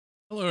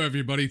Hello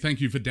everybody, thank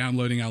you for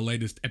downloading our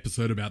latest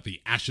episode about the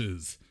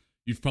Ashes.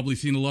 You've probably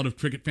seen a lot of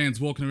cricket fans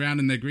walking around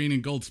in their green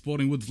and gold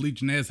Sporting Woods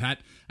Legionnaires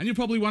hat, and you're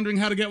probably wondering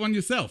how to get one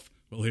yourself.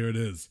 Well, here it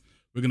is.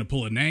 We're going to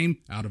pull a name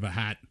out of a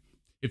hat.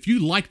 If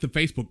you like the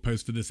Facebook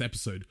post for this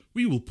episode,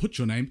 we will put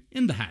your name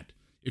in the hat.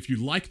 If you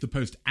like the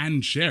post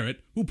and share it,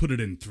 we'll put it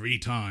in 3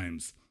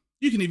 times.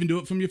 You can even do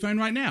it from your phone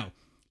right now.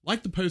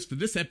 Like the post for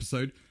this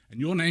episode, and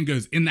your name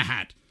goes in the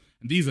hat.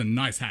 And these are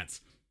nice hats.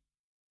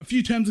 A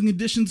few terms and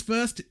conditions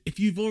first. If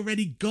you've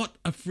already got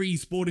a free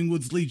Sporting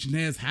Woods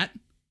Legionnaires hat,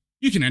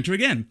 you can enter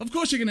again. Of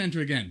course you can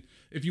enter again.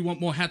 If you want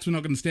more hats, we're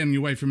not going to stand in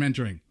your way from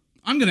entering.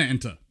 I'm going to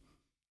enter.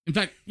 In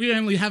fact, we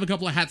only have a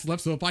couple of hats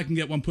left, so if I can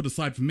get one put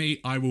aside for me,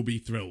 I will be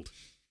thrilled.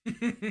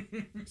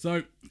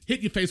 So,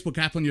 hit your Facebook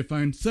app on your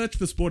phone, search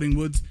for Sporting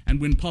Woods, and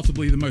win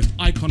possibly the most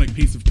iconic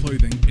piece of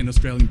clothing in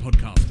Australian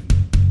podcasting.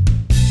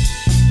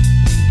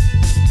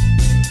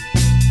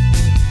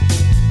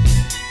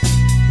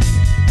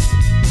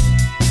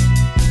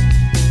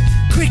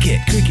 Cricket.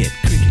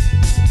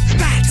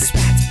 Bats.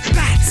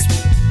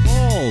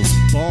 Balls.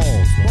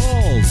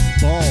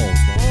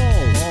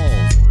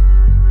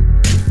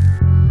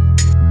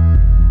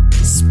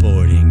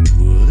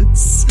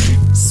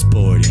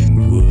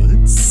 Sporting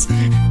Woods. No,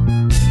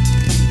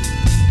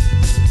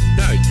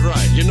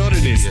 right. You're not an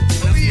idiot.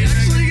 Are we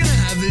actually going to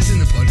have this in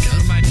the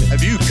podcast?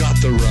 Have you got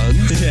the run?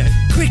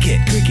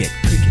 Cricket.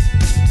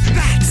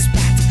 Bats.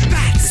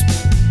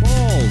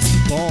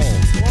 Balls.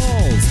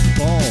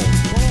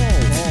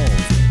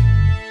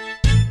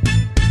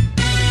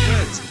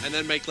 And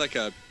then make like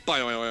a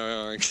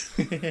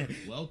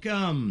boing.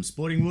 Welcome,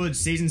 Sporting Woods,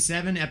 Season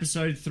 7,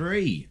 Episode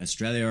 3.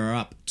 Australia are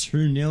up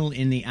 2-0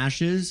 in the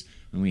Ashes,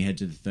 and we head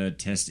to the third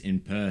test in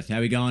Perth. How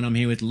we going? I'm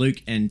here with Luke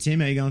and Tim.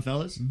 How you going,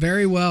 fellas?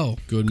 Very well.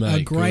 Good,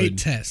 mate. A great Good.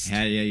 test.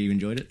 Yeah, you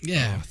enjoyed it?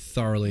 Yeah.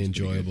 Thoroughly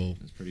enjoyable.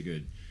 That's pretty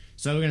good.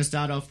 So we're going to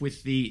start off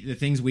with the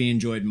things we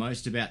enjoyed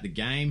most about the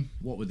game.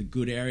 What were the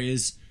good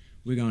areas?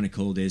 We're going to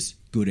call this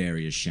Good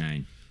Areas,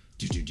 Shane.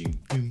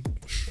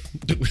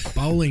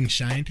 Bowling,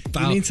 Shane.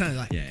 You need something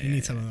like Yeah, you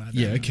need something like that.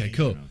 Yeah, okay,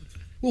 cool.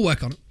 We'll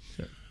work on it.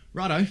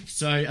 Righto.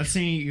 So I've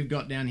seen you've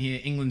got down here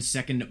England's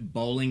second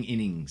bowling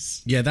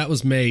innings. Yeah, that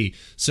was me.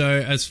 So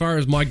as far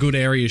as my good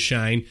area,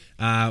 Shane,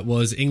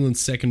 was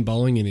England's second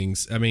bowling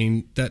innings. I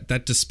mean,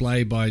 that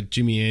display by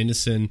Jimmy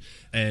Anderson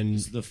and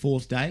It's the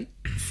fourth day.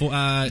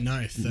 third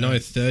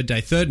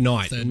day, third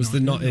night. Third It was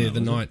night. the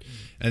night.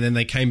 And then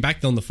they came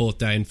back on the fourth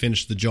day and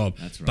finished the job.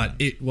 That's right. But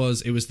it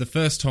was the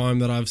first time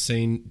that I've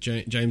seen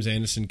James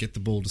Anderson get the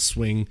ball to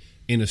swing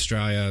in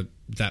Australia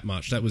that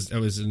much. That was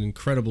an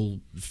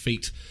incredible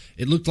feat.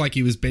 It looked like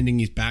he was bending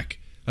his back.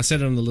 I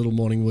said it on the Little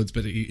Morning Woods,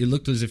 but it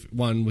looked as if,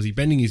 was he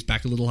bending his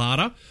back a little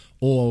harder,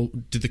 or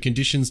did the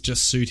conditions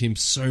just suit him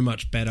so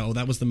much better? Or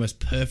that was the most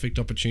perfect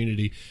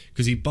opportunity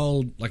because he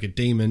bowled like a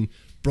demon,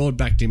 broad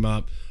backed him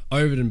up,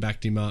 Overton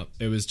backed him up.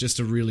 It was just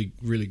a really,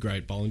 really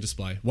great bowling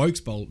display.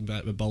 Wokes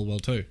bowled well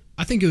too.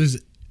 I think it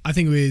was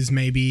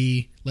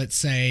maybe, let's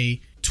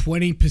say,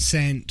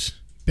 20%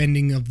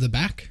 bending of the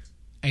back,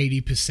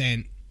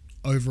 80%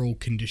 overall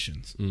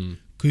conditions.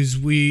 Because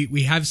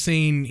we have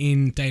seen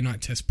in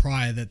day-night test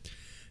prior that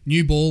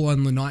new ball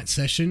on the night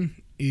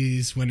session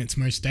is when it's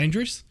most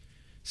dangerous.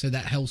 So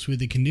that helps with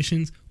the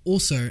conditions.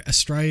 Also,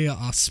 Australia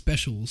are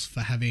specials for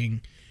having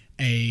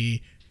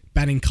a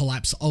batting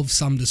collapse of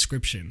some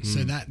description.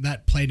 So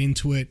that played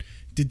into it.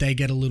 Did they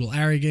get a little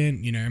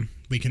arrogant?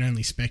 We can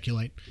only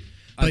speculate.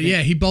 But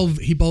yeah, he bowled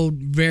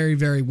very,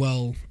 very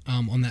well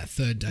on that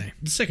third day.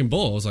 The second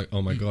ball, I was like,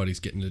 oh my God, he's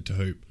getting it to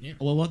hoop. Yeah.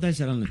 Well, what they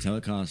said on the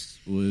telecast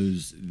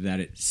was that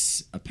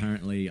it's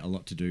apparently a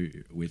lot to do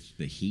with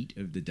the heat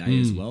of the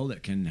day as well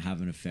that can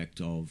have an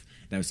effect of...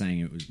 They were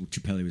saying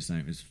Trapelli was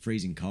saying it was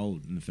freezing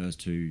cold in the first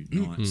 2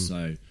 nights,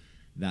 so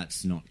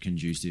that's not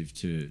conducive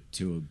to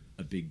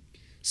a big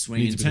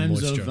swing. Needs In a bit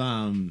of terms of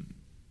moisture.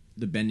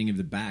 the bending of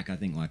the back, I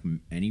think like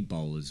any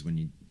bowlers, when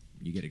you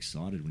get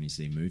excited when you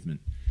see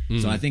movement.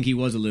 So I think he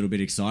was a little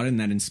bit excited and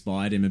that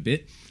inspired him a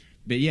bit.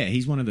 But yeah,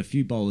 he's one of the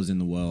few bowlers in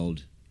the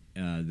world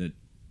that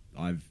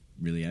I've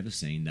really ever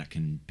seen that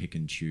can pick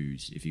and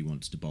choose if he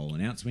wants to bowl an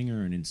outswinger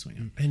or an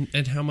inswinger.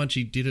 And how much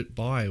he did it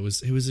by. It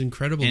was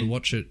incredible to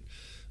watch it.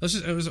 I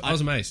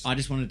was amazed. I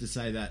just wanted to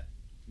say that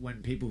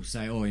when people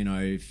say,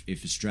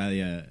 if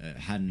Australia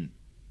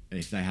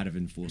if they had have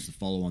enforced the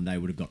follow-on, they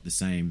would have got the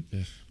same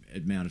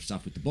amount of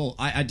stuff with the ball.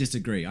 I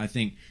disagree. I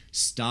think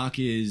Stark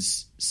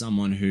is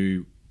someone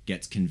who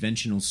gets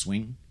conventional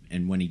swing,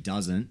 and when he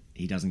doesn't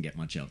get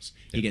much else.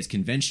 He gets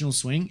conventional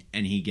swing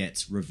and he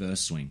gets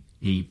reverse swing.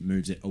 He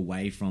moves it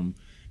away from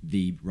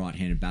the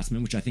right-handed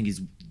batsman, which I think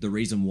is the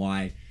reason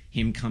why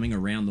him coming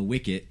around the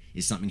wicket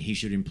is something he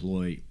should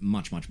employ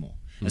much, much more,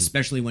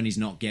 especially when he's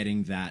not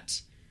getting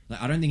that.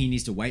 Like, I don't think he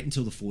needs to wait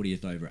until the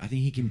 40th over. I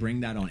think he can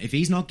bring that on. If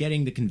he's not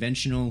getting the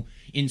conventional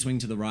in-swing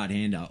to the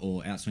right-hander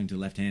or out-swing to the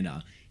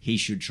left-hander, he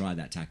should try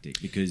that tactic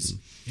because...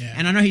 Yeah.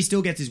 And I know he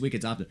still gets his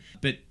wickets after,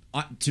 but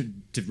to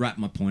wrap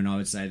my point, I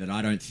would say that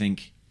I don't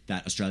think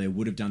that Australia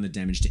would have done the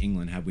damage to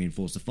England had we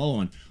enforced a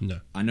follow-on. No.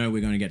 I know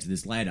we're going to get to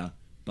this later,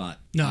 but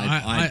No,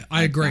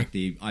 I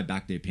agree. I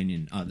back the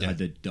opinion,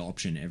 the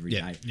option every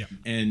day. Yeah.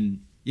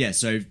 And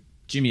so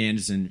Jimmy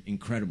Anderson,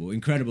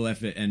 incredible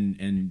effort,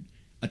 and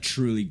a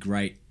truly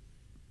great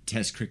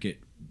Test cricket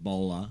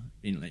bowler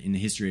in the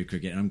history of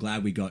cricket. And I'm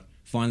glad we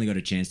finally got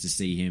a chance to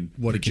see him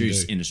What he can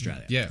produce do. in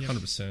Australia. Yeah,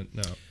 100%.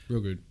 No,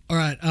 real good. All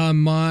right,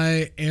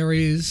 my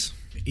areas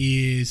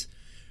is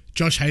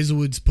Josh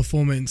Hazelwood's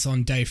performance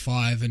on day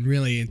 5, and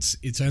really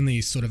it's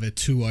only sort of a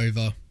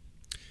 2-over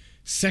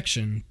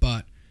section,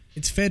 but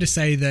it's fair to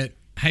say that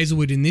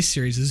Hazelwood in this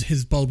series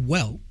has bowled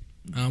well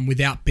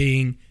without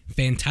being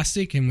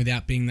fantastic and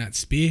without being that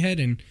spearhead,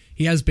 and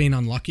he has been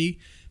unlucky.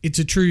 It's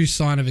a true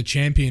sign of a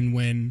champion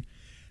when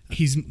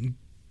he's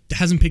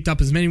hasn't picked up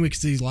as many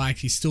wickets as he's liked.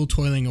 He's still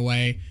toiling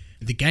away.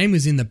 The game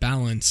was in the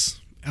balance.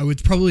 I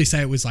would probably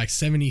say it was like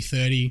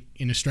 70-30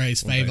 in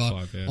Australia's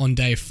favour on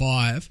day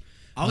 5.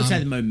 I would say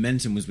the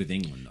momentum was with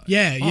England, though.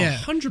 Yeah,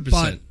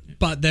 100%.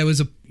 But there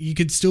was you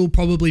could still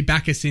probably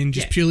back us in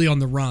just purely on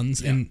the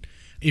runs. Yeah. And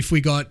if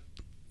we got,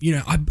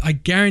 I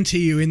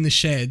guarantee you in the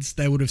sheds,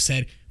 they would have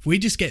said, if we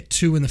just get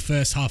 2 in the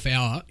first half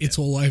hour, it's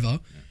all over.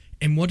 Yeah.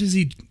 And what does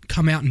he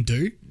come out and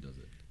do?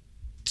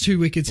 2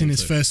 wickets in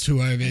his first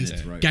 2 overs.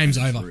 Game's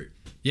over.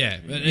 Yeah,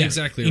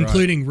 exactly right.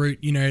 Including Root,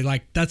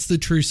 that's the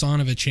true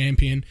sign of a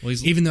champion. Well,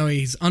 even though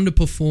he's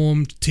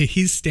underperformed to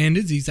his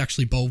standards, he's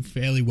actually bowled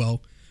fairly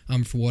well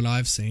for what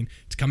I've seen.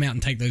 To come out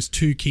and take those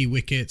 2 key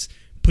wickets,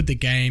 put the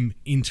game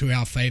into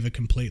our favour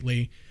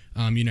completely.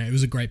 It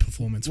was a great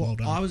performance. Well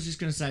done. I was just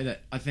going to say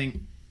that I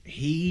think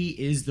he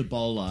is the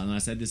bowler, and I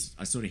said this,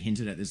 I sort of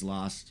hinted at this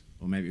last,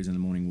 or maybe it was in the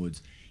Morning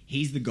Woods.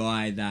 He's the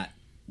guy that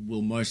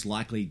will most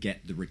likely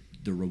get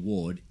the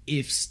reward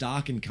if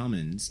Stark and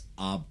Cummins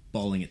are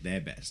bowling at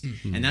their best.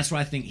 Mm-hmm. And that's why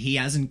I think he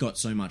hasn't got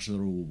so much of the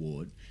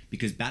reward,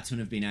 because batsmen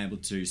have been able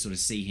to sort of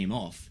see him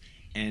off.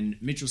 And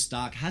Mitchell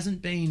Stark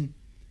hasn't been...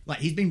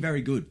 he's been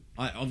very good.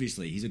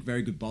 Obviously, he's a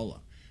very good bowler.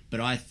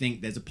 But I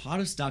think there's a part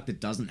of Stark that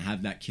doesn't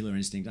have that killer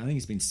instinct. I think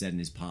it's been said in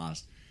his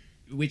past,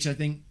 which I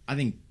think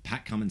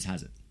Pat Cummins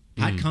has it.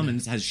 Pat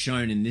Cummins has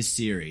shown in this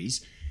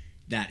series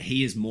that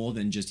he is more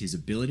than just his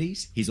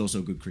abilities. He's also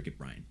a good cricket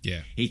brain.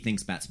 Yeah. He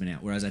thinks batsmen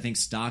out. Whereas I think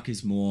Stark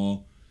is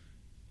more,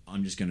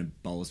 I'm just going to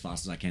bowl as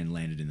fast as I can and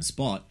land it in the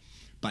spot.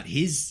 But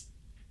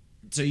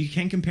so you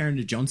can compare him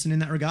to Johnson in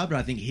that regard, but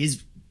I think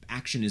his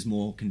action is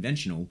more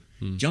conventional.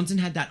 Johnson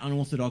had that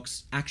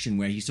unorthodox action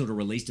where he sort of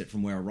released it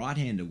from where a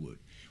right-hander would,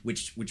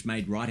 which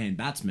made right-hand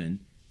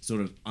batsmen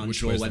sort of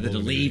unsure whether to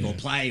leave or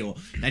play, or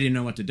they didn't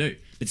know what to do.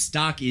 But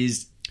Stark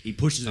he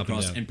pushes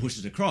across and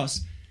pushes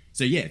across.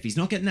 So yeah, if he's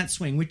not getting that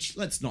swing, which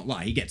let's not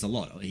lie, he gets it a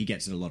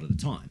lot of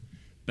the time.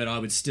 But I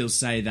would still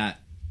say that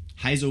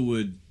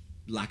Hazelwood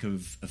lack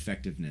of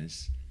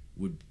effectiveness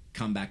would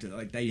come back to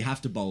they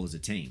have to bowl as a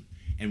team.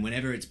 And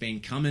whenever it's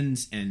been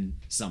Cummins and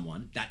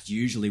someone, that's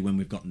usually when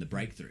we've gotten the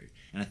breakthrough.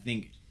 And I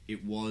think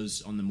it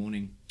was on the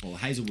morning, or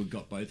Hazelwood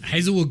got both.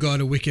 Hazelwood got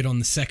a wicket on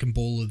the second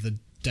ball of the day.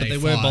 But they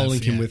were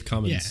bowling him with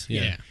Cummins.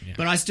 Yeah.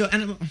 But I still,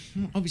 and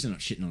I'm obviously not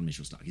shitting on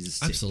Mitchell Stark. He's a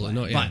sick absolutely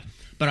player. not. Yeah.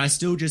 But I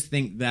still just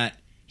think that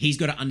he's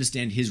got to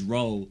understand his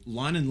role.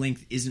 Line and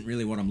length isn't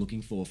really what I'm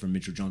looking for from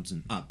Mitchell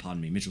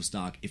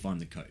Stark, if I'm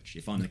the coach,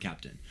 if I'm the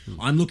captain.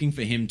 I'm looking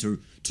for him to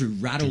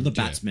rattle the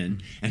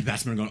batsmen, and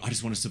batsmen are going, I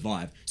just want to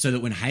survive. So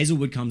that when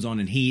Hazelwood comes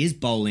on and he is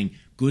bowling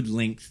good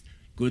length,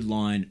 good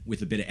line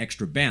with a bit of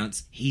extra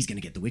bounce, he's going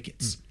to get the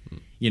wickets.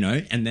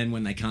 And then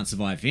when they can't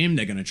survive him,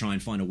 they're going to try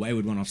and find a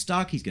wayward one off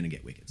Stark, he's going to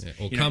get wickets. Yeah.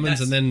 Or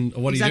Cummins, and then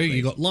what do you do?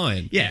 You got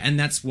Lyon. Yeah, and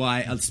that's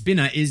why a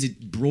spinner is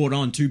brought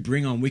on to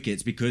bring on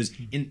wickets, because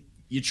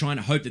you're trying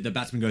to hope that the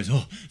batsman goes,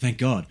 oh, thank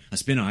God, a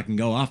spinner, I can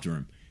go after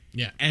him.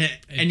 Yeah,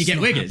 and you get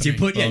wickets.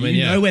 Happening.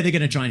 You know where they're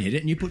going to try and hit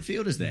it, and you put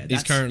fielders there.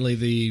 He's currently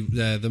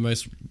the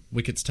most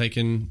wickets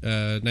taken,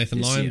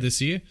 Nathan Lyon,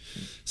 this year.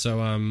 So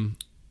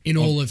in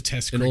all of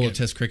Test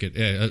cricket,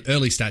 yeah,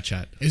 early stat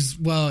chat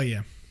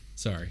yeah.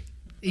 Sorry,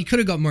 he could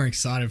have got more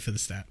excited for the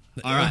stat.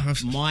 All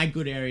right, my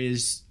good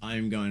areas.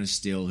 I'm going to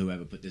steal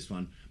whoever put this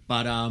one,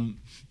 but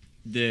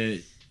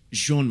the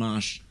Shaun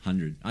Marsh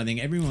 100. I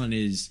think everyone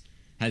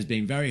has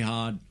been very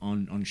hard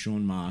on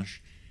Shaun Marsh.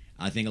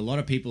 I think a lot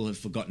of people have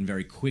forgotten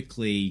very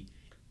quickly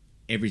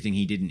everything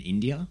he did in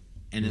India.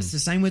 And it's the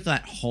same with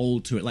that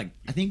hold to it.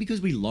 I think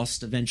because we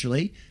lost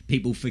eventually,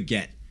 people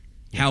forget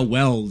how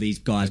well these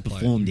guys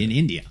performed in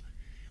India.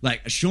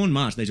 Shaun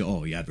Marsh, they say,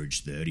 oh, he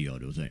averaged 30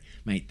 odd or so.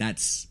 Mate,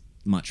 that's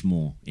much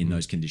more in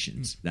those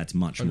conditions. That's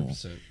much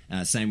 100%.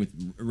 More. Same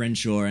with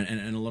Renshaw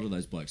and a lot of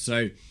those blokes.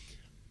 So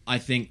I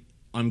think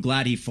I'm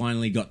glad he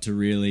finally got to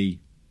really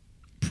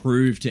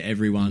prove to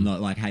everyone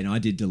that, hey, no, I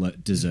did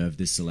deserve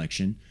this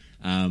selection.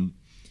 And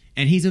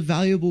he's a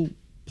valuable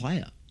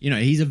player.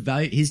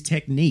 His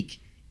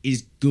technique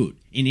is good.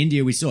 In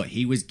India, we saw it.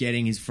 He was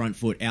getting his front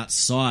foot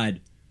outside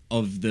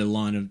of the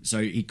line so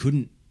he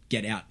couldn't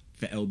get out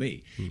for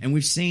LB. And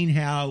we've seen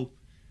how,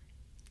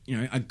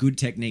 a good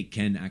technique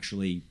can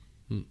actually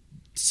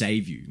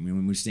save you. I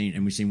mean, we've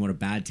seen what a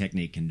bad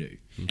technique can do.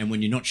 And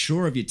when you're not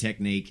sure of your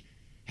technique,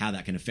 how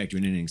that can affect you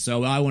in an innings.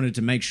 So I wanted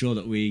to make sure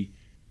that we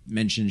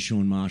mentioned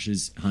Shaun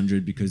Marsh's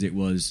 100 because it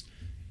was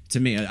to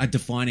me a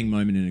defining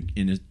moment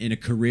in a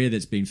career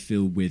that's been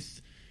filled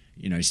with,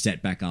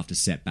 setback after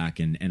setback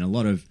and a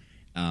lot of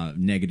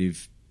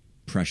negative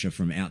pressure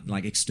from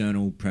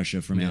external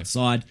pressure from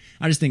outside.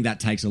 I just think that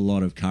takes a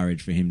lot of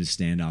courage for him to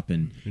stand up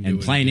and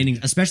play an innings,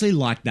 especially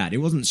like that. It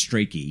wasn't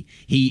streaky.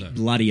 He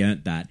bloody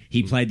earned that.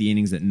 He played the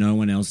innings that no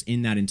one else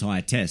in that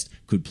entire test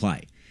could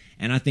play.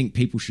 And I think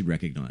people should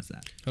recognise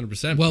that.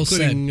 100%. Well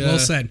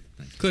said.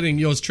 Including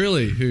yours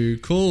truly, who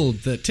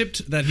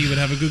tipped that he would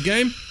have a good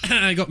game.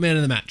 I got man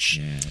of the match.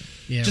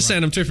 Yeah, Just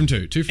saying I'm 2 from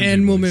 2. 2 from 2.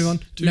 And we'll boys. move on.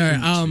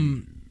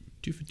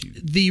 2 for 2.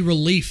 The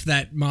relief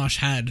that Marsh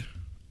had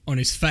on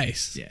his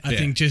face, I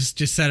think just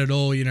said it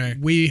all.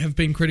 We have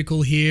been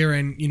critical here,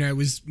 and it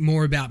was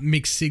more about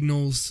mixed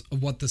signals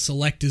of what the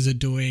selectors are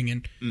doing,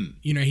 and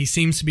he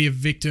seems to be a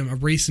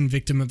recent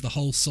victim of the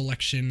whole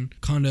selection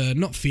kind of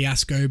not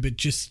fiasco, but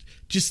just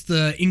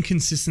the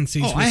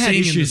inconsistencies. I had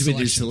issues with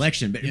his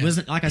selection, but it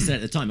wasn't, like I said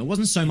at the time, it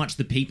wasn't so much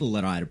the people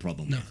that I had a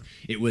problem with.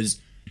 It was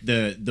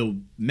the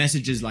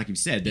messages, like you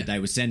said, that they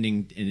were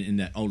sending in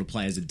that older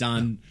players are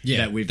done,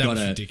 that we've got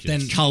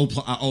to cull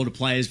older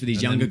players for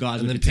these younger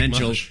guys with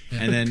potential.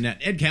 And then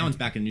Ed Cowan's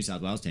back in the New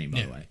South Wales team,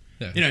 by the way.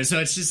 Yeah. So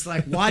it's just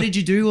like, why did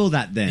you do all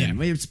that then?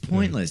 Well, it's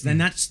pointless.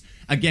 And that's,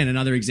 again,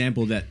 another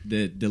example that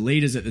the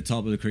leaders at the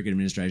top of the cricket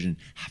administration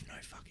have no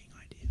fucking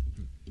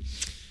idea.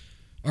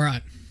 All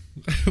right.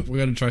 We're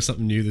going to try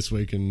something new this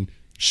week and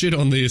shit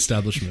on the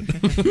establishment.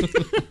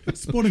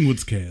 Sporting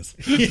Woods cares.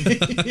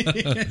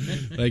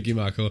 Thank you,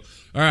 Michael.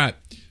 All right.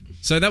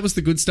 So that was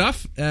the good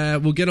stuff.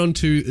 We'll get on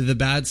to the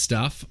bad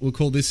stuff. We'll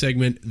call this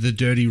segment The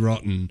Dirty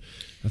Rotten.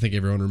 I think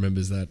everyone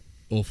remembers that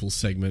awful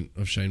segment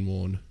of Shane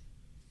Warne.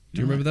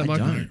 Do you remember that,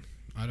 Michael?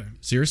 I don't.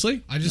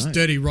 Seriously? I just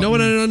dirty rotten. No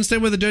one don't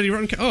understand where the Dirty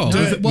Rotten.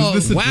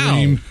 Was this a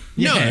dream?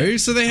 No.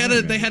 So they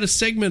had a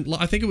segment.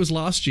 I think it was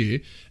last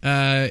year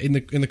in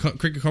the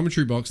cricket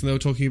commentary box, and they were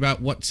talking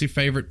about what's your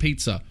favourite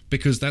pizza,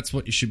 because that's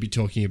what you should be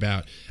talking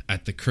about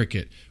at the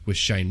cricket with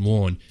Shane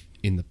Warne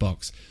in the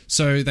box.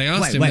 So they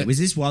asked him. Wait, was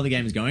this while the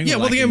game was going? Yeah,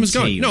 while the game was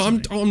going. No,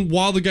 I'm something? on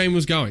while the game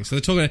was going. So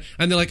they're talking,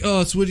 and they're like,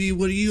 "Oh, so what do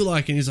you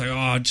like?" And he's like,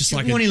 "Oh, just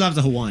like." He loves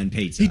a Hawaiian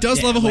pizza. He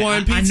does love a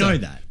Hawaiian pizza. I know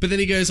that. But then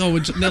he goes, "Oh,"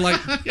 and they're like,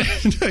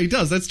 "No, he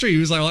does. That's true." He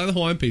was like, "I like the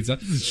Hawaiian pizza."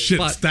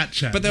 Shit, stat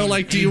chat. But they were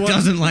like, "Do you He want?"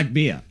 doesn't like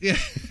beer. Yeah,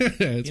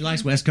 He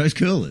likes West Coast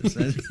coolers.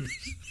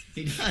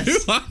 He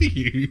does. Who are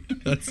you?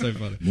 That's so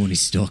funny. Morning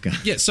stalker.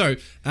 Yeah, so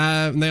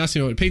they asked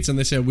him about pizza, and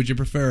they said, "Would you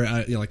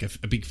prefer like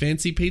a big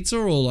fancy pizza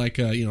or like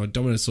a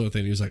Domino's sort of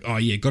thing?" And he was like, "Oh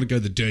yeah, got to go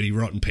the Dirty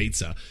Rotten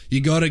pizza.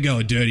 You got to go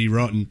a Dirty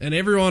Rotten." And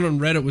everyone on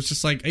Reddit was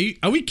just like,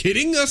 "Are we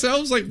kidding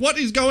ourselves? Like, what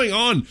is going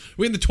on?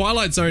 We're in the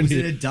Twilight Zone Was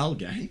here." it a dull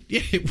game?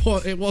 Yeah,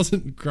 it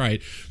wasn't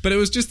great, but it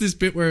was just this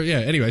bit where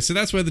Anyway, so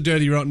that's where the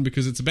Dirty Rotten,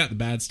 because it's about the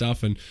bad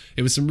stuff, and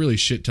it was some really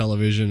shit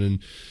television, and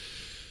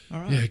All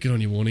right. yeah, good on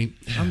you, Warnie.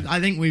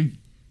 I think we've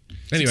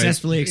Anyway.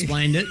 successfully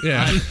explained it.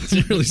 Yeah, I'm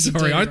really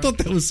sorry. I thought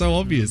that was so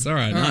obvious. All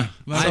right.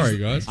 Sorry,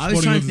 guys. I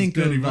was Sporting trying to Woods think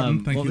Dirty of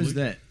Rotten. Thank what you, was Luke.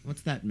 that?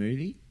 What's that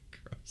movie?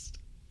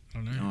 I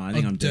don't know. Oh, I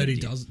think I'm dirty.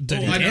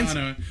 Dirty I Dancing.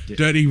 know.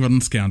 Dirty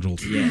Rotten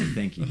Scoundrels. Yeah,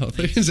 thank you. Oh,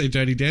 they didn't say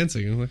Dirty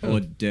Dancing. I'm like, Or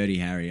Dirty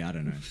Harry. I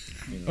don't know.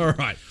 all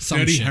right.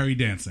 Dirty Harry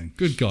Dancing.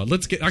 Good God.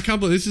 Let's get. I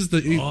can't believe this is the.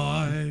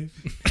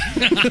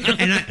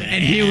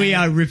 And here we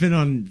are ripping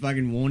on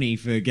fucking Warnie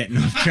for getting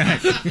off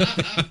track.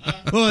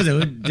 What was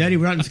it? Dirty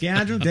Rotten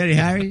Scoundrel? Dirty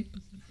Harry?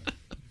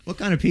 What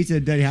kind of pizza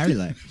did Dirty Harry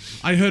like?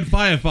 I heard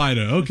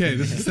firefighter. Okay,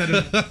 this is set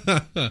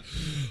it.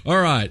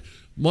 All right.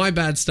 My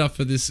bad stuff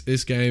for this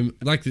game,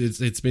 like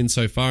it's been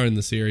so far in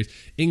the series,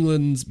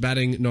 England's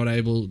batting not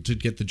able to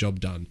get the job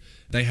done.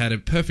 They had a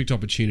perfect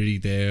opportunity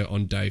there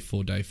on day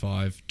 4, day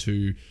 5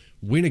 to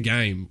win a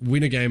game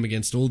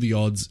against all the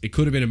odds. It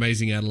could have been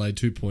amazing Adelaide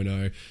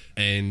 2.0,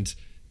 and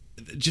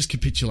just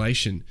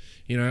capitulation.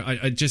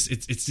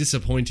 It's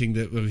disappointing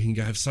that we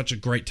can have such a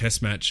great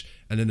test match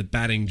and then the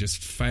batting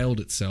just failed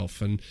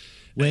itself. And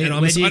I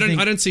don't see it changing.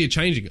 I don't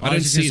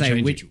see it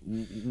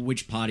changing.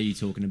 Which part are you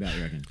talking about,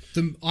 you reckon?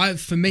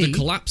 For me, The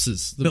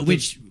collapses.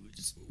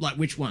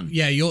 Which one?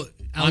 Yeah,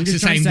 Alex just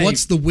is trying saying, to say-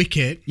 w's the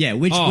wicket? Yeah,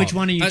 which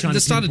one are you trying to the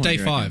start of pinpoint,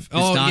 day you reckon? 5.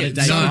 The start of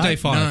day start of five? day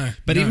 5. No,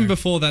 but no. even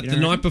before that, You the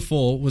don't night reckon?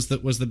 before was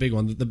the big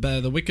one.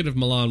 The wicket of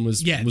Milan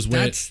was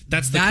where that's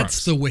the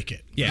crux. the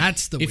wicket. Yeah.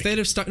 That's the If wicket. they'd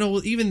have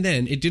started, even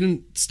then, it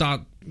didn't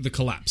start the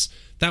collapse.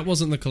 That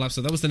wasn't the collapse.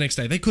 That was the next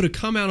day. They could have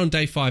come out on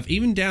day 5,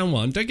 even down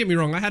 1. Don't get me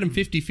wrong. I had him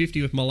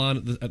 50-50 with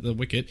Milan at the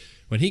wicket.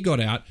 When he got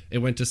out, it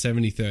went to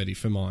 70-30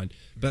 for mine.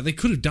 But they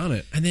could have done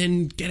it and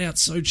then get out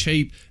so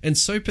cheap and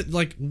so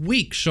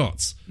weak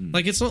shots.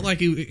 Like, it's not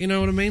like you know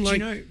what I mean.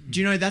 Like, Do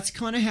you know that's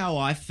kind of how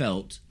I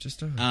felt?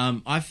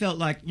 I felt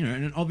like,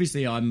 and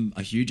obviously I'm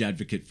a huge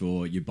advocate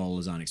for your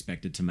bowlers aren't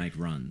expected to make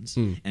runs,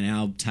 and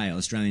our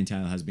Australian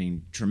tail has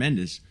been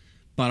tremendous.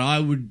 But I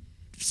would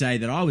say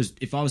that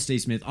if I was Steve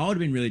Smith, I would have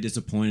been really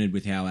disappointed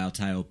with how our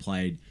tail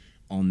played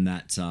on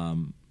that.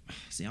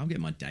 See, I'll get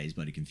my days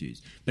bloody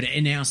confused. But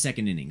in our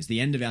second innings,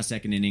 the end of our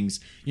second innings,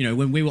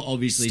 when we were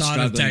obviously Start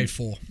of struggling. day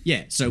 4.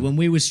 Yeah, so when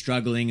we were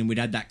struggling and we'd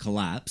had that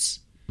collapse,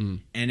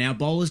 and our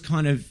bowlers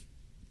kind of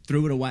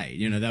threw it away.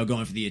 You know, they were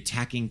going for the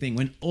attacking thing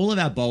when all of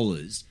our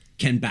bowlers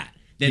can bat.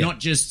 They're not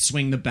just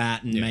swing the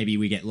bat and maybe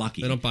we get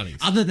lucky. They're not bunnies.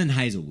 Other than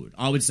Hazelwood.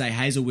 I would say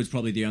Hazelwood's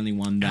probably the only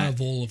one that... Out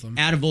of all of them.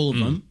 Out of all of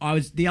them,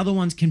 the other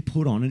ones can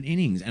put on an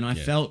innings. And I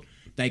felt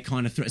they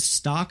kind of...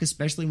 Stark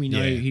especially, we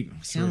know... I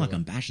sound like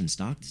I'm bashing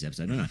Stark this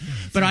episode, don't I?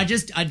 But I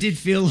did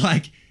feel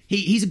like...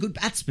 He's a good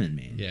batsman,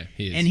 man. Yeah,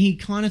 he is. And he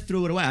kind of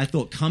threw it away. I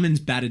thought Cummins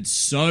batted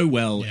so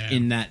well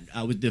in that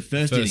with the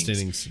first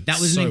innings. That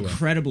was so an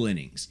incredible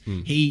innings.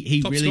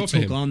 He Top really score for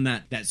took him. on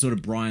that sort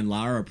of Brian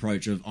Lara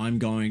approach of I'm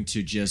going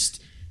to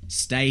just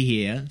stay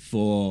here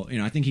for,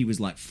 I think he was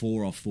like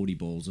 4 off 40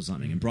 balls or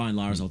something. And Brian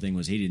Lara's whole thing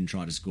was he didn't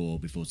try to score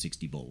before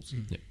 60 balls.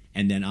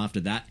 And then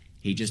after that,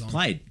 he just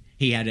played.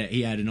 He had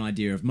an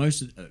idea of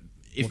most of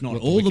if not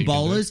what the all the wicket can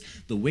bowlers,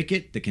 the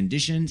wicket, the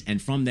conditions,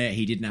 and from there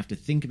he didn't have to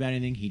think about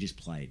anything. He just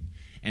played,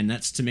 and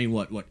that's to me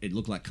what it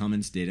looked like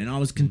Cummins did. And I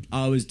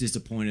was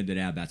disappointed that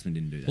our batsmen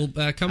didn't do that.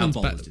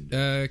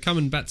 Well,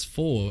 Cummins bats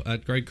 4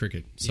 at grade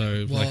cricket,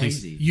 so Well,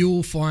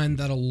 you'll find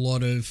that a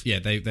lot of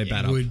they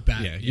bat up. would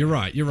bat. Yeah, you're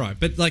right.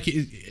 But like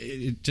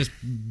it just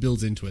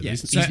builds into it. Yeah,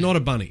 He's so- not a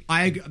bunny.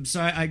 I'm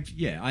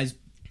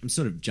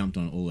sort of jumped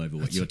on all over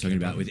what you're talking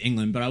about with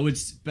England, but I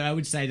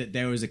would say that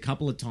there was a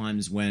couple of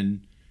times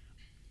when,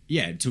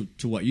 to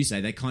what you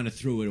say, they kind of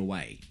threw it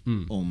away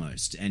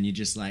almost, and you're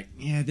just like,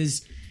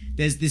 there's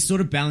this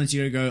sort of balance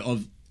you got to go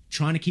of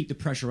trying to keep the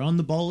pressure on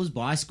the bowlers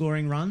by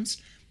scoring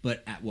runs,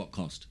 but at what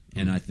cost?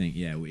 And I think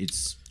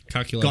it's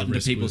Calculated gotten to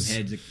risk people's was-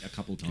 heads a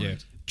couple times. Yeah.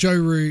 Joe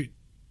Root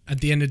at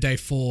the end of day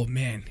 4,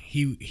 man,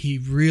 he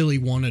really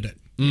wanted it,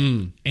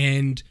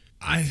 and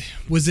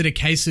was it a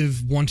case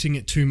of wanting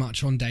it too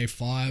much on day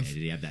 5? Did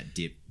he have that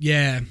dip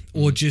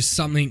Or just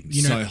something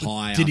so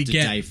high did after he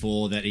get day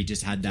 4 that he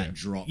just had that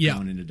drop Yeah.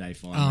 going into day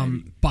 5?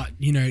 Maybe. but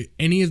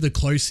any of the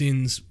close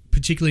ins,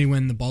 particularly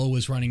when the bowler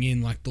was running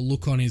in, like the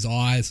look on his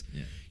eyes,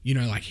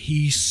 like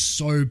he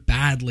so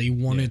badly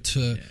wanted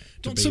to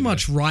not be so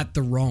much right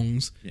the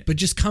wrongs, Yeah. but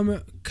just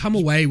come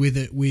away with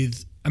it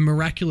with a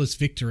miraculous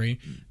victory.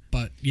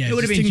 But it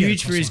would have been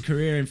huge for his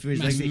career and for his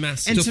legacy.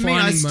 Massive. And to me,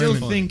 I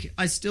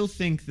Defining still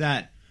think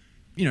that,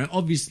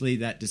 obviously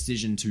that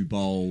decision to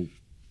bowl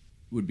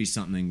would be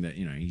something that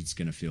he's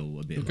going to feel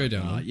a bit. It'll go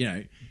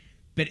down.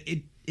 But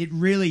it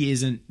really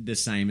isn't the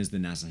same as the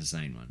Nasser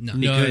Hussain one. No.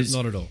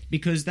 Not at all.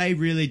 Because they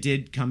really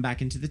did come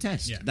back into the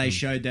test. Yeah. They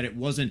showed that it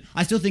wasn't.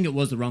 I still think it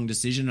was the wrong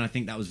decision. And I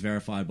think that was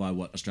verified by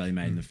what Australia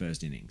made in the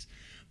first innings.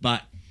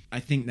 But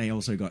I think they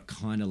also got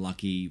kind of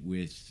lucky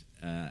with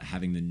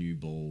having the new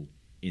ball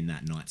in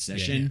that night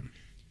session.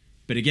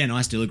 But again,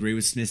 I still agree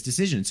with Smith's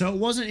decision. So it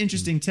was an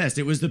interesting test.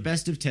 It was the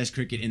best of test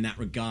cricket in that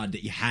regard,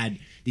 that you had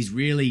these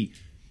really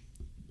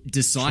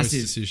decisive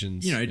Choice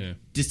decisions,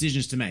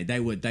 decisions to make. They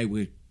were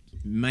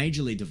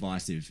majorly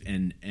divisive,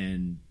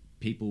 and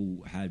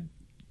people had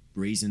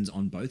reasons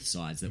on both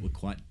sides that were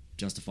quite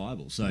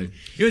justifiable. So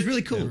it was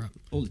really cool.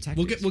 All the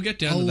tactics. We'll get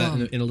down to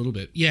that in a little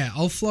bit. Yeah,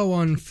 I'll flow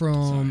on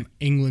from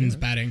England's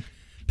batting.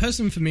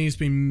 Person for me who's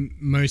been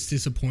most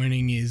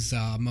disappointing is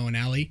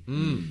Moeen Ali.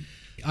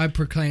 I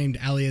proclaimed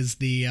Ali as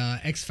the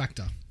X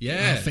Factor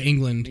for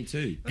England. Me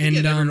too. And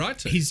think every right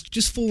to. he's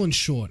just fallen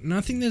short. And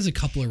I think there's a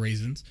couple of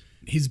reasons.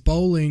 His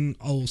bowling,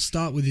 I'll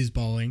start with his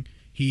bowling.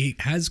 He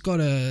has got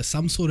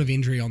some sort of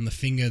injury on the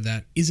finger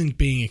that isn't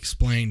being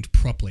explained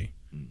properly.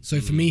 So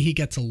for me, he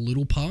gets a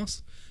little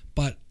pass,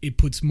 but it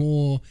puts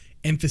more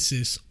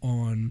emphasis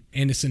on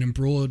Anderson and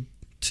Broad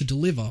to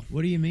deliver.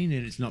 What do you mean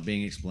that it's not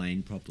being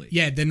explained properly?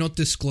 Yeah, they're not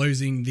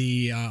disclosing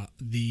the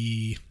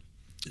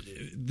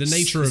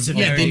nature of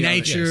severity the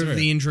nature of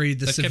the injury,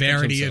 the They've kept it to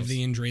severity of themselves.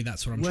 the injury.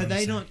 That's what I'm Were trying to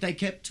they say. not? They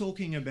kept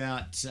talking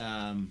about.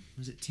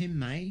 Was it Tim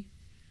May?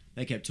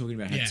 They kept talking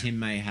about how Yeah. Tim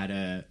May had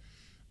a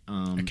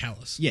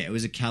callus. Yeah, it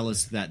was a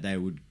callus that they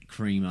would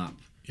cream up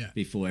Yeah.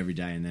 before every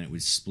day, and then it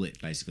would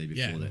split basically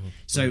before Yeah. that.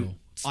 So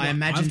I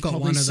imagine I've got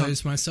probably one of some-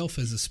 those myself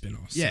as a spinner.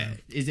 So. Yeah,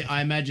 is it?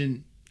 I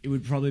imagine it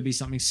would probably be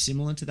something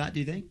similar to that. Do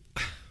you think?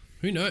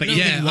 Who knows? But No,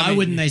 yeah, why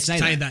wouldn't they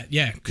say that?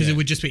 Yeah, because it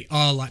would just be,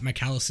 like my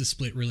callus is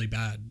split really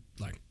bad.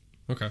 Like,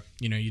 Okay.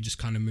 you just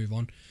kind of move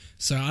on.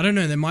 So I don't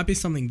know. There might be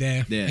something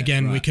there. Yeah,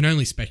 Again, we right. can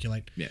only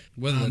speculate. Yeah.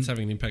 Whether that's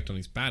having an impact on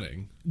his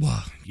batting.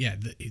 Well, yeah,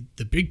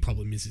 the big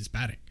problem is his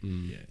batting.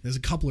 Yeah. There's a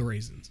couple of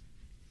reasons.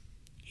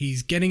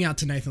 He's getting out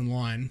to Nathan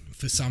Lyon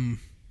for some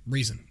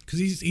reason because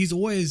he's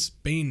always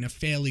been a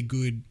fairly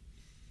good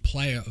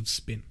player of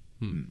spin.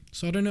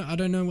 So I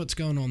don't know what's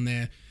going on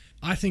there.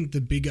 I think the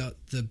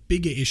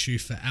bigger issue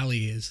for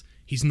Ali is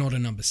he's not a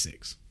number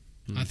 6.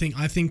 I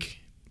think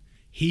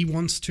he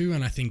wants to,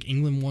 and I think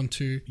England want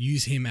to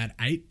use him at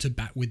 8 to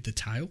bat with the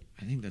tail.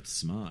 I think that's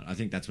smart. I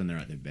think that's when they're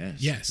at their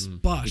best. Yes,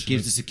 but It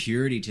gives the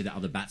security to the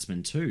other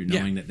batsmen too,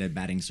 knowing that they're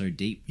batting so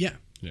deep. yeah,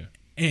 Yeah.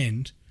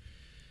 and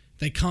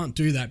they can't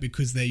do that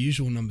because their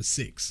usual number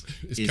 6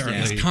 It's Is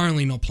currently. is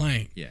currently not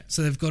playing. Yeah.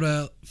 So they've got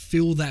to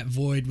fill that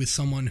void with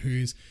someone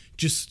who's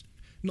just.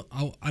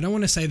 I don't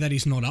want to say that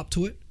he's not up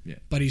to it, Yeah.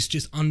 but he's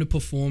just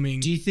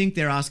underperforming. Do you think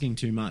they're asking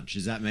too much?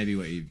 Is that maybe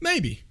what you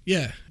Maybe,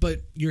 yeah.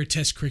 But you're a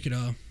Test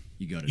cricketer.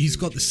 got? He's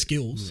got the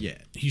skills. Yeah.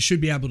 He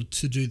should be able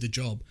to do the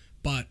job.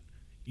 But,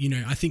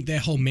 I think their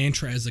whole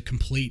mantra as a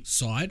complete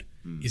side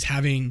is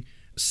having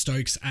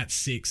Stokes at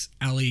 6,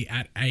 Ali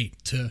at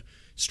 8 to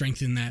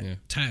strengthen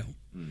that tail.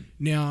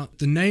 Now,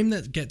 the name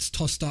that gets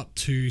tossed up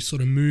to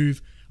sort of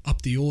move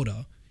up the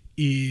order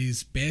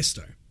is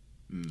Bairstow.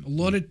 A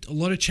lot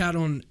of chat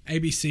on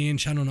ABC and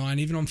Channel 9,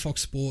 even on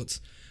Fox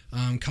Sports.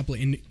 A couple of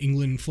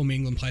former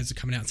England players are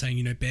coming out saying,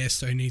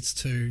 Bairstow needs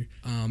to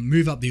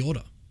move up the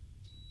order.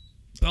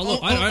 Oh,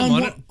 look, I don't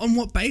mind it. On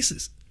what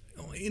basis?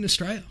 In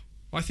Australia?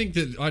 I think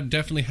that I'd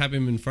definitely have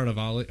him in front of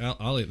Ali at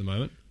the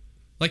moment.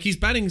 Like, his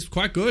batting's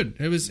quite good.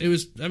 It was.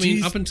 I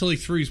mean, up until he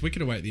threw his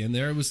wicket away at the end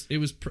there, it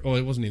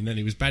wasn't him then.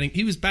 He was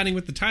batting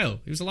with the tail.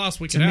 He was the last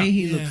wicket To out. me,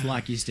 he looks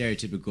like your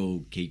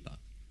stereotypical keeper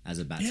as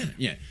a batsman.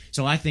 Yeah.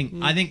 So I think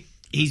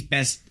he's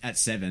best at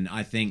 7.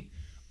 I think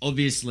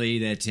obviously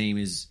their team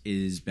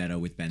is better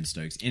with Ben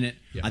Stokes in it.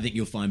 Yeah. I think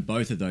you'll find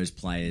both of those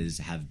players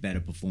have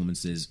better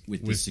performances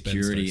with the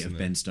security of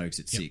Ben Stokes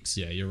at 6.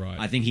 Yeah, you're right.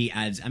 I think he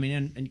adds. I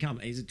mean,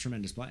 he's a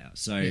tremendous player.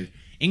 So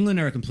England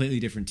are a completely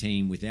different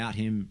team without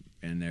him,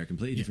 and they're a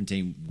completely different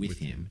team with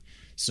him.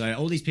 So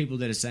all these people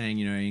that are saying,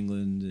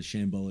 England is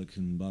shambolic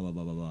and blah blah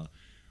blah blah blah.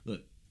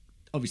 Look,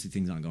 obviously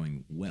things aren't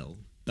going well,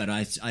 but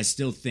I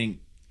still think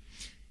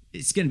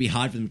it's going to be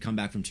hard for them to come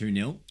back from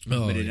 2-0.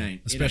 But it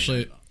ain't.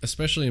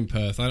 Especially in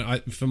Perth.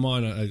 For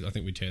mine, I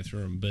think we tear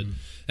through them. But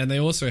and they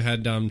also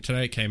had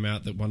today it came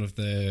out that one of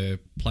the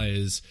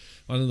players,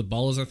 one of the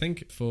bowlers, I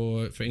think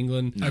for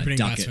England, Opening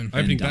batsman,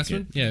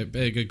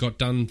 got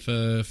done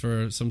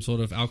for some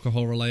sort of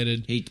alcohol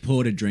related. He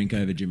poured a drink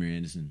over Jimmy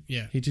Anderson.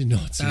 Yeah, he did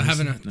not. They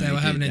were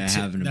having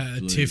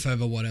a tiff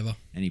over whatever,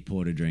 and he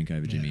poured a drink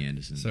over Jimmy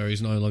Anderson. So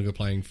he's no longer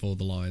playing for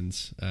the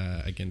Lions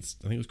against,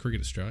 I think it was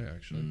Cricket Australia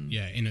actually.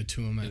 Yeah, in a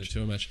tour match.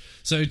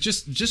 So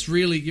just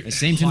really, it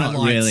seemed to not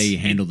really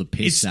handle the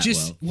piss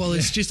well.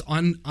 It's just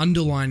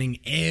underlining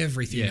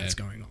everything that's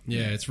going on.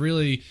 Yeah, it's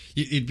really,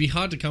 it'd be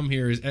hard to come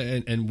here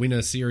and win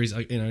a series,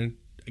 in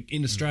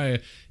Australia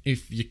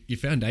if your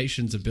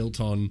foundations are built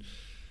on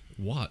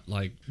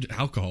like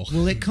alcohol.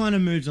 Well, it kind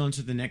of moves on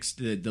to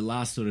the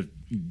last sort of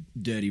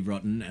dirty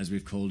rotten, as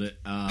we've called it.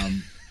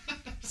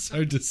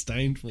 So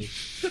disdainful.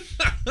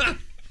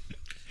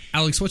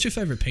 Alex, what's your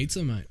favourite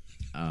pizza, mate?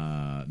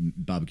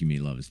 Barbecue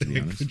meat lovers, to be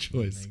honest.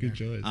 Good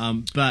choice.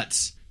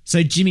 But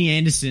so Jimmy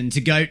Anderson,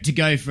 to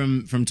go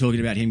from talking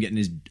about him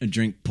getting a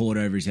drink poured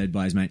over his head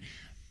by his mate,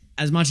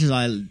 as much as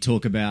I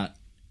talk about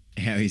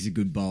how he's a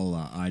good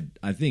bowler,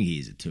 I think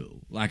he's a tool.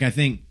 Like, I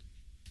think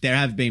there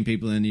have been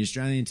people in the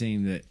Australian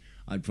team that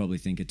I'd probably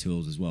think are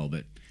tools as well,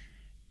 but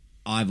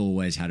I've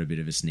always had a bit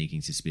of a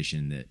sneaking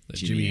suspicion that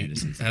Jimmy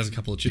Anderson has a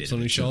couple of chips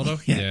on his shoulder.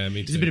 Yeah,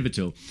 me too. He's a bit of a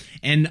tool,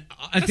 and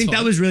I think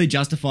that was really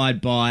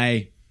justified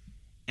by,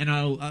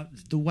 the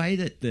way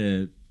that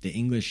the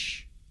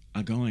English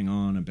are going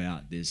on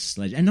about this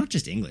sledge, and not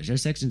just English.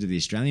 There's sections of the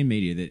Australian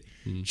media that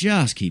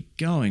just keep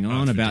going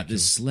on about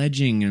this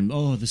sledging and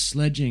the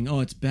sledging. Oh,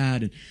 it's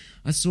bad. And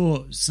I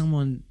saw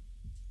someone.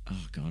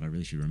 Oh God, I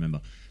really should remember.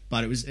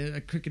 But it was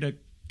a cricketer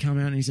come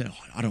out and he said, "Oh,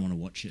 I don't want to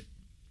watch it.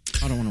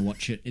 I don't want to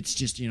watch it. It's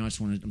just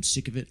I'm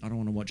sick of it. I don't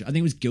want to watch it." I think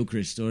it was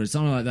Gilchrist or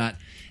something like that.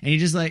 And you're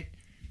just like,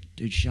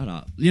 dude, shut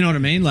up. You know what I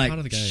mean? Like, part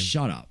of the game.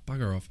 Shut up.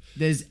 Bugger off.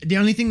 There's the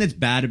only thing that's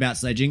bad about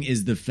sledging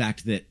is the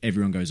fact that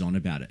everyone goes on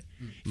about it.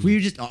 If we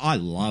were I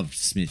loved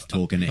Smith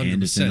talking to 100%.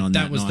 Anderson on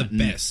that was night. the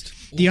best.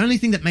 The only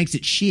thing that makes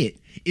it shit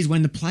is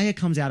when the player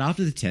comes out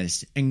after the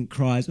test and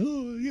cries,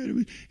 "Oh, yeah,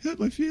 it hurt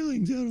my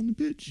feelings out on the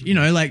pitch."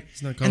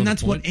 And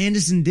that's what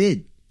Anderson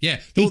did. Yeah,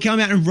 he come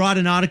out and write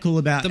an article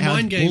about how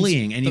it's games,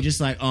 bullying, and you're just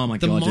like, "Oh my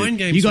god, mind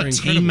games you got are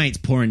incredible. teammates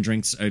pouring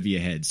drinks over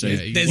your head, so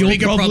there's you're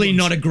bigger probably problems.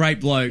 not a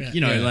great bloke."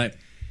 Like.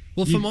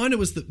 Well, for mine, it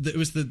was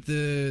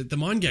the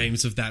mind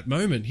games of that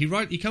moment.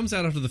 He comes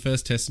out after the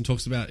first test and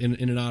talks about in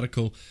an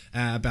article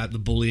about the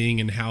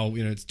bullying and how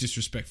it's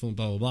disrespectful and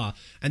blah blah blah.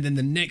 And then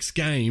the next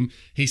game,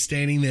 he's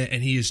standing there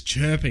and he is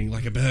chirping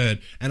like a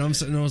bird. And I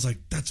was like,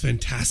 that's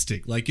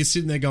fantastic. Like, you're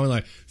sitting there going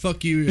like,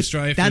 "Fuck you,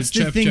 Australia." That's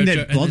the thing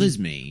that bothers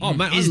me. Oh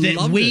man, is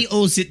that we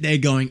all sit there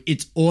going,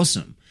 "It's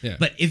awesome." Yeah.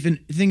 But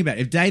think about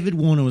it, if David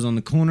Warner was on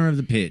the corner of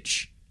the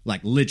pitch, like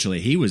literally,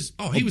 he was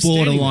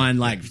borderline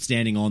like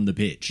standing on the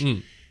pitch.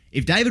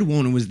 If David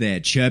Warner was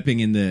there chirping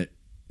in the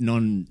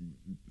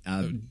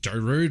Joe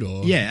Root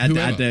or at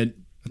the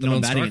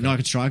non-batting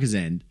non-strikers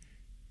end,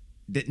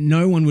 that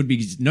no Pommy would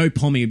be sitting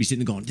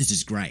there going, "This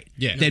is great."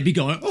 Yeah. They'd be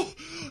going, "Oh,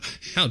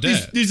 how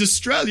dare these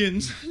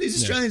Australians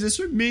are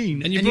so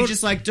mean," and you're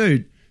just like,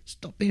 dude,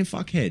 stop being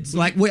fuckheads.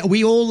 Like,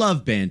 we all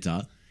love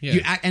banter.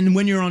 Yeah. And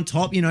when you're on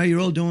top, you're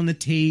all doing the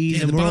teas.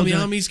 Yeah, and the Barmy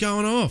Army's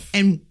going off.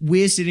 And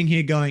we're sitting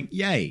here going,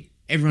 yay.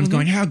 Everyone's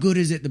going, how good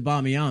is it, the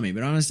Barmy Army?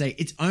 But I'm going to say,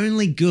 it's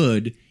only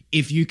good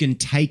if you can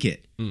take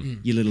it,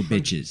 you little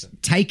bitches.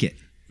 Take it.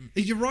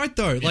 You're right,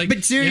 though. Like,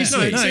 but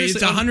seriously,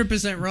 it's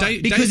 100%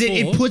 right. Because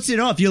it puts it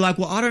off. You're like,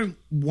 well, I don't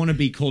want to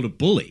be called a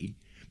bully.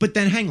 But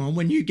then hang on,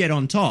 when you get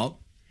on top,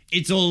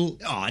 it's all,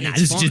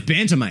 this is just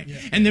banter, mate. Yeah.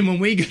 And then when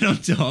we get on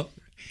top,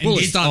 and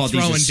It's, start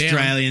throwing these down.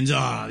 Australians,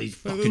 these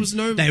fucking, was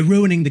no- they're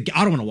ruining the.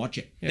 I don't want to watch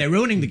it. They're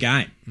ruining the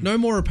game. No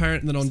more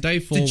apparent than on day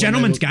 4. It's a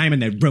gentleman's game,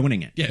 and they're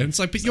ruining it. Yeah, and it's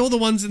like, but you're the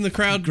ones in the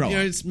crowd, Grow up.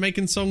 it's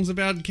making songs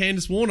about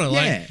Candace Warner.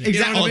 Like, Yeah, you know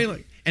exactly. what I mean?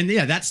 Like, And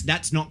yeah,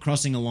 that's not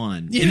crossing a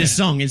line in Yeah. a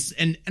song. Is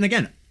and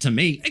again, to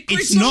me, great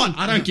it's song. not.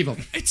 I don't give a.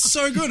 it's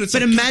so good. It's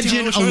But like, imagine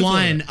goddamn, I a showed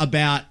line for it.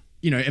 about,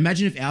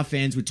 imagine if our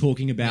fans were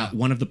talking about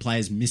one of the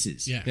players'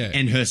 misses Yeah. Yeah.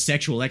 and her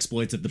sexual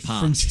exploits of the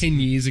past. from 10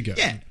 years ago.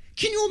 Yeah.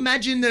 Can you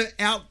imagine the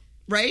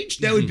outrage?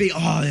 There would be, the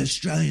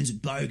Australians are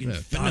bogan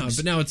thugs.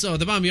 But now it's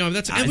the Barmy Army.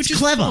 That's it's which is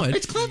clever. fine.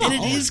 It's clever. And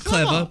it Oh, is it's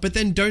clever. clever. But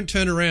then don't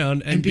turn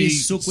around and and be a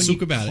sook when you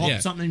about cop it. Yeah.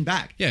 something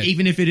back. Yeah.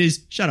 Even if it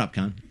is, shut up,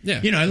 cunt.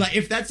 Yeah. Like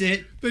if that's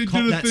it, They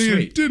cop did a that thing and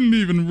street. it didn't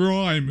even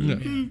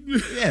rhyme.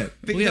 Yeah.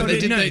 But Well, yeah, they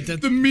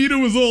did. The meter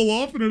was all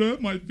off and it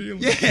hurt my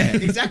feelings. Yeah,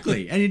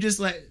 exactly. And you're just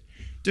like,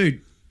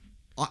 dude,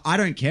 I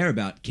don't care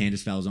about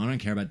Candace Falzon. I don't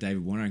care about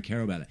David Warner. I don't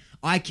care about that.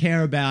 I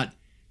care about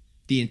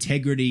the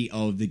integrity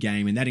of the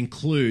game, and that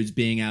includes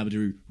being able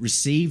to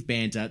receive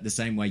banter the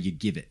same way you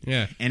give it.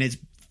 Yeah. And it's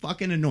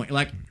fucking annoying.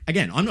 Like,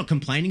 again, I'm not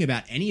complaining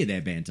about any of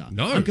their banter.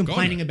 No, I'm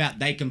complaining God, no. about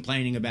they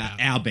complaining about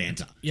our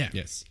banter. Yeah.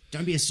 Yes.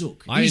 Don't be a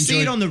sook. I You see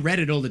enjoy- it on the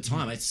Reddit all the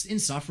time. It's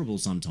insufferable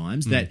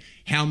sometimes that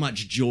how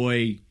much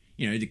joy,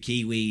 the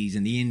Kiwis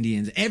and the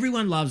Indians,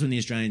 everyone loves when the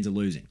Australians are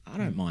losing. I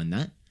don't mind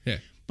that. Yeah.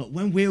 But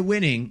when we're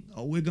winning,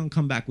 we're going to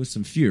come back with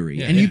some fury.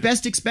 Yeah, and yeah. you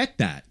best expect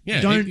that.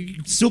 Yeah,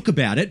 Don't sook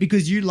about it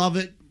because you love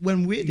it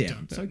when we're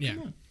down. So Yeah.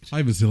 come on. I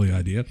have a silly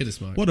idea. Hit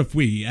us, Mike. What if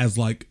we, as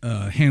like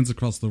hands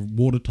across the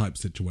water type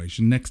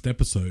situation, next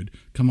episode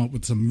come up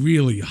with some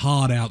really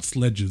hard out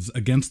sledges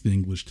against the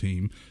English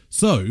team?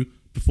 So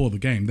before the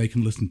game, they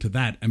can listen to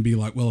that and be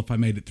like, "Well, if I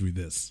made it through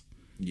this,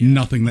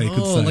 nothing they could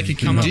Oh, say." like a you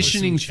know?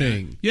 conditioning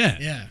thing. Yeah.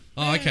 Yeah.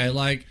 Oh, okay.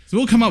 Like, So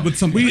we'll come up with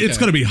some. It's Okay.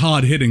 got to be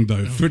hard hitting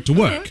though for it to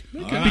work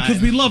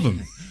because we love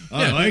them.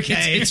 Oh,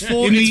 okay. it's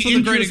for In it's the for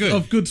the greater interest good.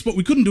 of good sport,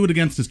 we couldn't do it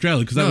against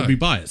Australia because that No. would be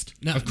biased.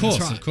 No, Of course,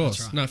 that's right, of course.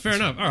 that's right. No, fair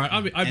enough. All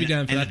right, I'd be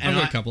down for that. I've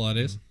got a couple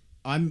ideas.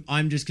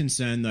 I'm just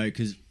concerned, though,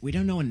 because we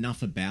don't know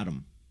enough about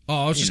them.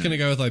 Oh, I was just know. going to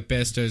go with like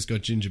Bairstow's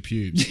got ginger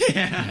pubes.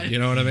 You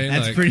know what I mean?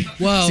 That's Like, pretty...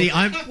 Well, See,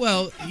 I'm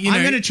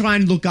going to try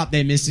and look up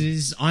their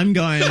misses. I'm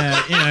going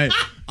to,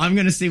 I'm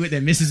going to see what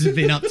their misses have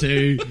been up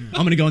to. I'm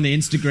going to go on the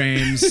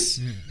Instagrams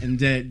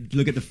and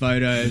look at the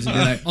photos and be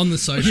like, on the your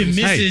socials.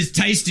 missus'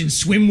 taste in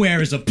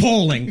swimwear is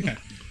appalling.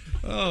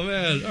 Oh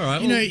man! All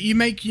right. You know, you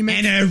make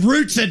And her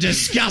roots are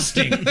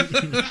disgusting.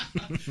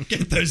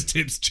 Get those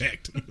tips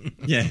checked.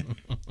 Yeah.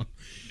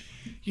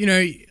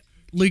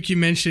 Luke, you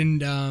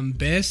mentioned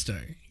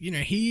Bairstow.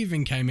 He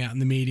even came out in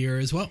the media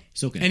as well,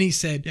 Silken. and he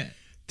said, Yeah.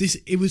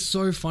 It was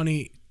so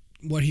funny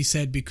what he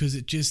said because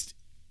it just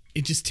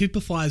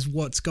typifies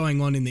what's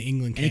going on in the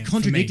England camp. And he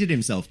contradicted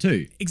himself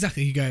too.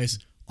 Exactly. He goes,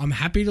 "I'm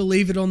happy to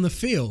leave it on the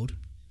field,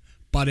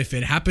 but if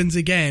it happens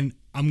again,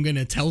 I'm going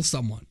to tell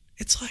someone."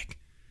 It's like,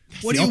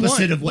 what the do you opposite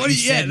want? of what you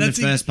said in the that's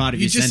it. first part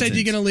of you your just said sentence.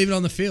 you're going to leave it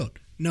on the field.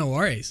 No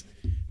worries.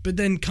 But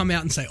then come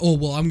out and say, "Oh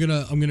well, I'm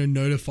gonna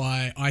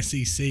notify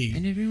ICC."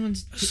 And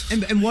everyone's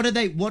and what are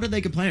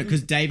they complaining?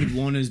 Because David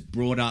Warner's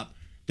brought up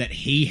that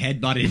he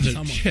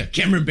headbutted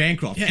Cameron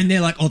Bancroft, Yeah. and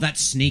they're like, "Oh,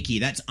 that's sneaky.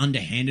 That's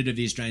underhanded of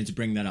the Australians to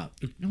bring that up."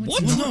 No,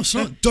 it's No, it's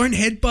not. Don't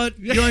headbutt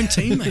your own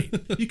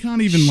teammate. You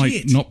can't even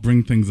Shit. not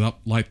bring things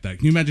up like that.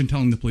 Can you imagine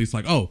telling the police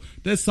like, "Oh,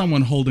 there's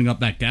someone holding up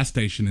that gas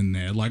station in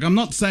there"? Like, I'm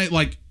not saying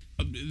like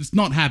it's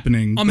not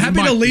happening. I'm It happy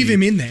to might leave be.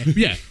 him in there.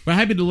 Yeah, we're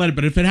happy to let it.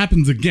 But if it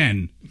happens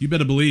again, you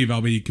better believe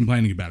I'll be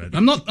complaining about it.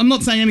 I'm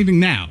not saying anything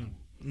now.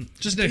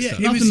 just next Yeah,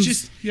 time. it was Nothing's-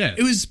 just yeah.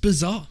 it was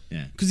bizarre.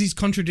 Yeah. Because he's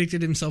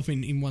contradicted himself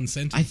in one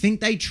sentence. I think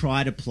they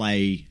try to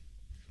play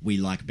 "we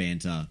like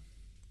banter"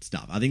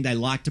 stuff. I think they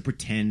like to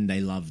pretend they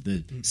love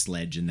the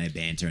sledge and their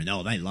banter, and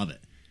they love it.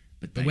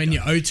 But they when don't.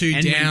 you're 0-2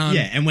 And when- down,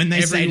 and when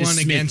they say to everyone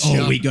Smith, against "Oh,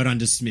 you." we got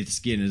under Smith's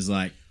skin," is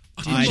like,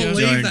 I couldn't don't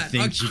believe that.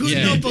 think I you could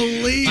did. not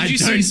believe. I Did you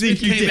see don't Smith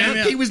think you came did.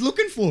 out? He was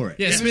looking for it.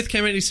 Yeah, Smith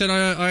came out and he said,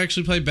 I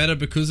actually play better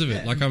because of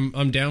it. Like,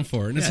 I'm down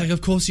for it. And it's like,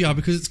 of course you are,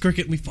 because it's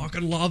cricket and we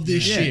fucking love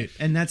this Yeah. shit.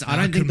 And that's I I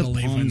don't think the couldn't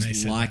believe when they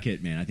Poms said like that.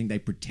 it, man. I think they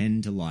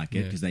pretend to like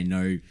it because they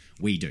know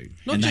we do,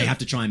 Not and they just- have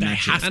to try and they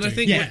match have it. And I to.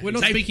 think Yeah. we're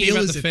not They speaking feel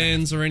about as the if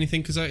fans or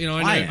anything because I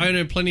am.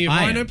 know plenty of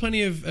I I know am.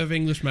 plenty of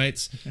English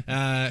mates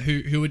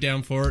who are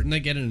down for it and they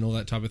get it and all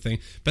that type of thing.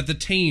 But the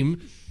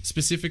team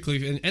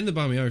specifically and the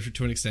Barmy Army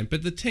to an extent,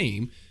 but the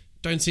team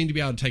don't seem to be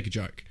able to take a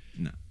joke.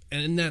 No.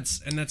 And that's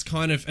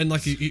kind of and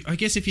like I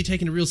guess if you're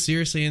taking it real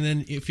seriously and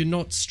then if you're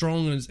not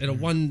strong at a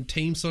one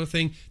team sort of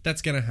thing,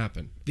 that's going to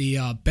happen. The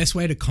best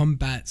way to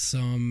combat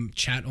some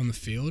chat on the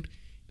field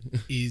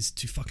is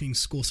to fucking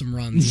score some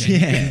runs.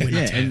 Yeah, and win a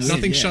yeah, test. and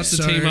Nothing yeah. shuts the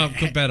So, team up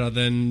ha- better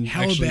than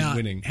actually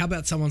winning. How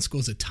about someone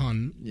scores a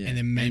ton and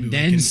then maybe and we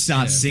then can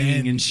start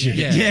singing and shit.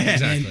 Yeah,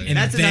 exactly. And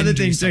that's then another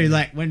do thing too. something.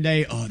 Like when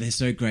they're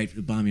so great for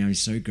the Barmy Army,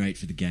 so great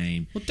for the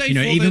game. Well, day you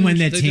know, 4 even then when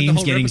their they did the team's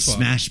whole getting repertoire.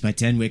 smashed by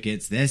 10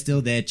 wickets, they're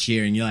still there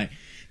cheering. You're like,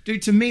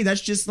 dude, to me,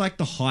 that's just like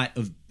the height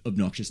of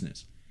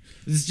obnoxiousness.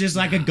 It's just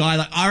like a guy.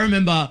 Like I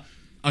remember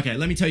Okay,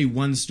 let me tell you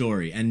one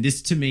story, and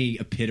this to me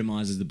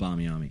epitomizes the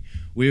Barmy Army.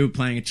 We were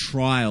playing a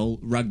trial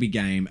rugby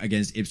game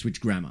against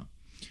Ipswich Grammar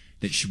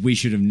that we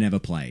should have never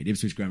played.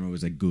 Ipswich Grammar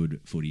was a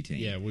good footy team.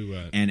 Yeah, we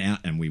weren't.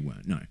 And we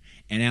weren't, no.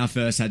 And our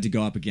first had to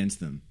go up against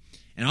them.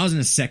 And I was in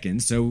a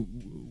second, so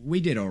we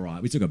did all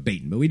right. We still got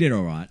beaten, but we did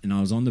all right. And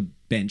I was on the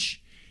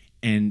bench,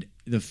 and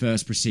the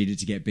first proceeded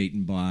to get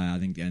beaten by, I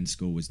think the end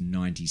score was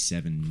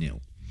 97-0.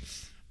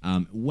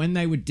 When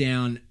they were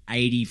down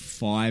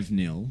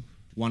 85-0,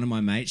 one of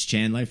my mates,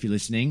 Chandler, if you're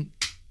listening,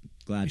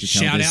 glad to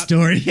tell Shout this out.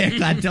 story. Yeah,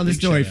 glad to tell this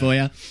story for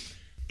you.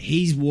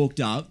 He's walked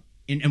up,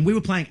 and we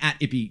were playing at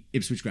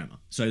Ipswich Grammar.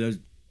 So there was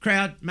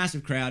crowd,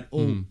 massive crowd,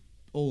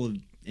 all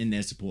in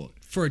their support.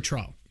 For a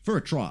trial.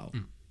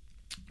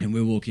 And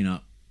we're walking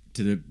up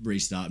to the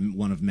restart,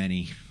 one of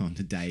many on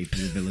the day for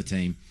the Villa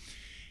team.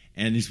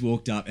 And he's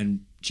walked up,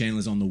 and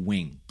Chandler's on the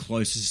wing,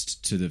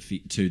 closest to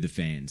the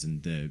fans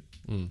and the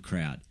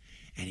crowd.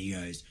 And he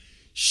goes,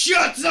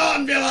 "Shots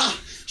on, Villa!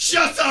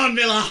 Shots on,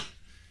 Villa!"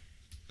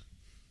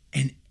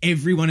 And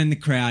everyone in the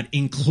crowd,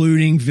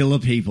 including Villa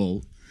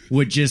people,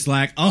 were just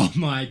like, "Oh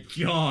my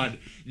God,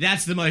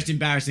 that's the most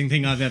embarrassing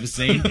thing I've ever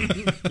seen."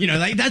 You know,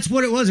 like that's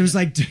what it was. It was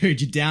like, dude,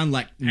 you're down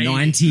like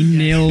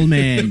 90-0,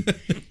 man.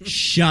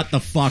 Shut the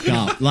fuck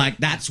up. Like,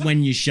 that's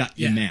when you shut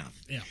your mouth.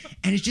 Yeah.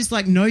 And it's just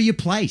like, know your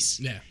place.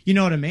 Yeah. You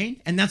know what I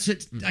mean? And that's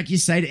what, like you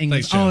say to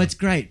English, Thanks, Chandler. it's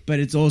great, but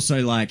it's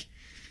also like,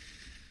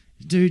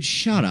 dude,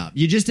 shut up.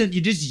 You're just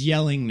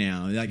yelling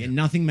now. Like,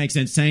 nothing makes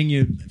sense. Saying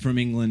you're from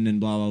England and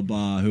blah, blah,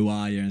 blah, who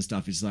are you and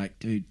stuff. It's like,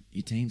 dude,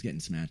 your team's getting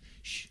smashed.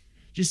 Shh.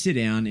 Just sit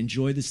down,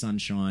 enjoy the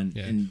sunshine,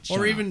 and shut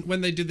or up. even when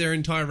they did their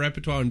entire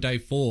repertoire on day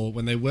 4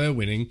 when they were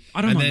winning.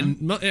 I don't mind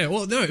it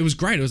was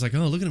great. It was like,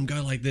 oh, look at them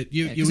go like that.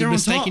 You 'cause they're were on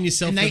top, mistaking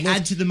yourself. and they for loss.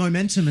 add to the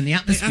momentum and the They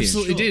atmosphere.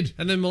 absolutely Sure. did.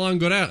 And then Milan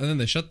got out, and then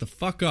they shut the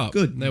fuck up.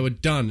 Good. And they were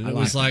done. And I it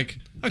was like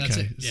like, That's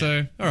okay, it. Yeah.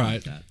 so all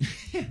right.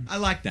 I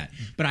like that.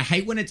 But I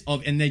hate when it's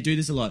and they do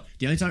this a lot.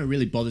 The only time it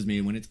really bothers me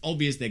is when it's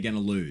obvious they're going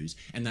to lose,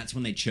 and that's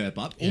when they chirp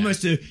up,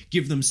 almost to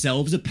give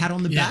themselves a pat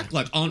on the Yeah. back,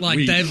 like aren't Like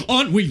we they've-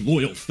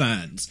 loyal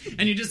fans?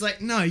 And you're just like,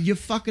 no, you're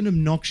fucking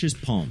obnoxious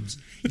poms.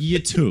 You're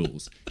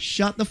tools.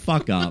 Shut the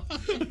fuck up.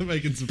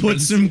 Making some Put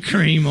some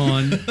cream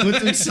on. Put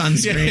some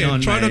sunscreen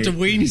on. Try not to mate.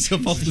 wean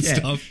yourself off the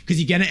stuff. because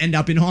you're going to end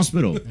up in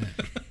hospital.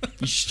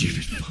 You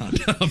stupid fuck.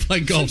 I play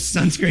golf.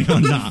 Sunscreen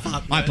on.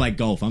 Nah, I play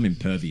golf. I'm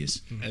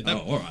impervious.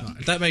 All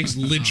right. That makes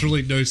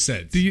literally no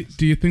sense. Do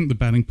you think the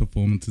batting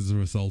performance is a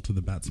result of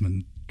the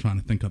batsmen trying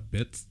to think up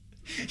bits?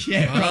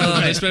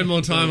 Yeah, They spend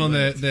more time on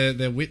their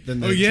wit than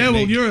their Oh yeah,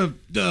 well technique. you're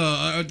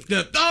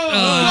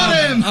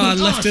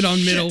Left it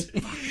on middle.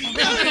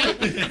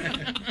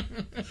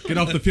 get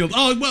off the field.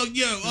 Oh well,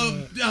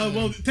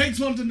 well it takes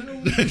one to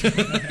know.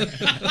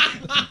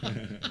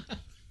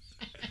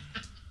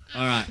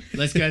 All right,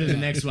 let's go to the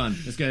next one.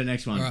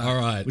 All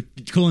right. We're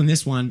calling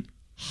this one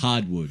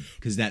Hardwood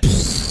because that.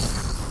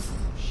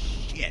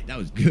 Shit, that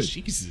was good.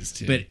 Jesus,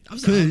 Tim. But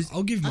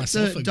I'll give that's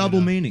myself a double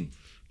good, meaning.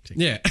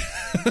 yeah.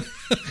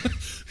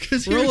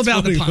 Because We're all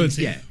about the puns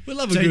here. Yeah, We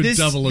love a good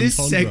double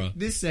entendre.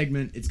 This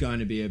segment, it's going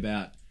to be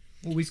about.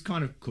 Well, we've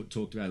kind of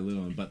talked about it a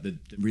little, but the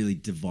really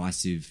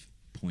divisive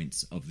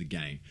points of the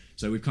game.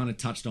 So we've kind of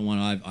touched on one.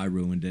 I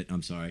ruined it.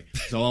 I'm sorry.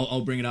 So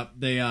I'll bring it up.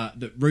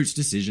 The Roots'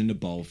 decision to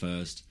bowl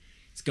first.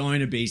 It's going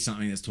to be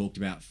something that's talked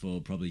about for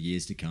probably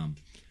years to come.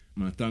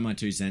 I'm going to throw my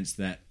 2 cents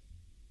that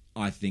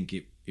I think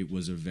it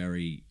was a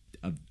very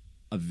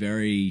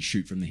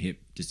shoot from the hip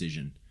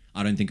decision.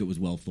 I don't think it was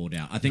well thought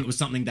out. I think it was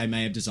something they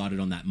may have decided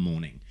on that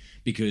morning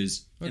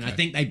because, and I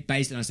think they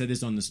based, and I said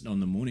this on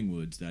the Morning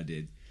Woods that I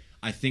did.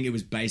 I think it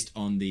was based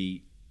on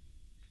the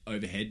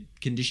overhead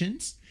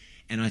conditions,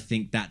 and I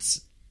think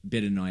that's a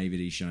bit of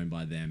naivety shown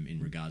by them in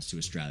regards to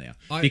Australia.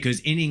 Because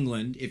in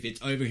England, if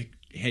it's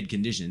overhead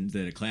conditions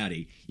that are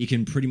cloudy, you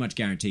can pretty much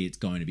guarantee it's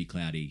going to be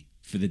cloudy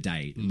for the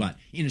day. But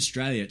in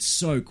Australia, it's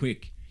so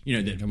quick. You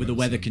know, that the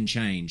weather can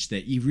change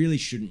that you really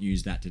shouldn't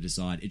use that to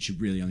decide. It should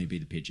really only be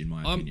the pitch, in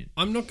my opinion.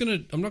 I'm not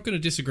gonna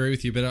disagree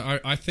with you,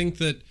 but I think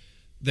that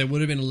there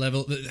would have been a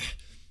level.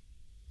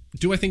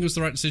 Do I think it was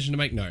the right decision to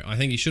make? No, I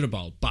think he should have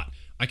bowled, but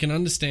I can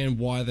understand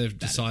why they've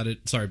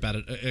decided. Sorry,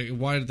 batted.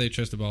 Why did they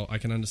choose to bowl? I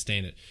can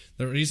understand it.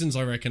 The reasons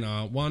I reckon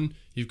are: one,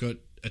 you've got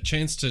a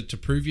chance to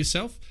prove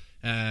yourself.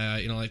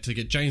 Like to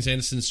get James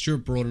Anderson,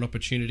 Stuart Broad an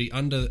opportunity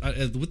under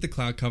with the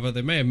cloud cover.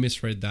 They may have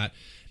misread that.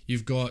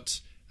 You've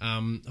got.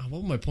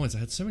 What were my points? I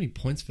had so many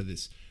points for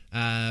this.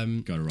 Got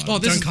it right.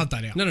 Don't cut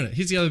that out. No.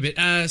 Here's the other bit.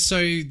 So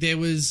there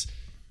was...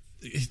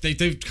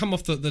 They've come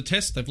off the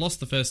test. They've lost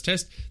the first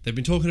test. They've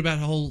been talking about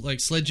a whole like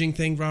sledging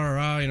thing. Rah, rah,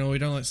 rah. You know, we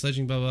don't like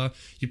sledging, blah, blah.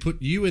 You put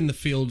you in the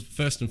field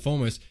first and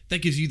foremost.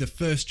 That gives you the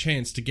first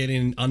chance to get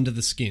in under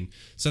the skin.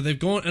 So they've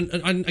gone...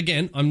 And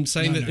again, I'm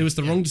saying it was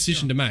the wrong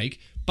decision to make.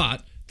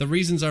 But... the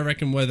reasons I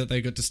reckon were that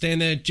they got to stand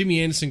there.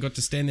 Jimmy Anderson got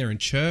to stand there and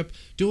chirp,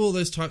 do all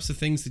those types of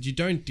things that you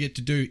don't get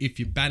to do if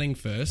you're batting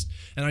first.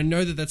 And I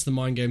know that that's the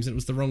mind games and it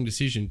was the wrong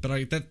decision, but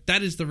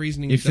that is the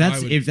reasoning. If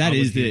that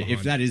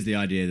that is the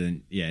idea,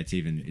 then yeah, it's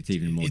even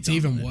more. It's dumb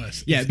even than-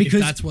 worse. Yeah, if because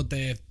that's what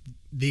their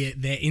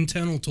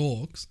internal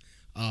talks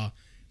are.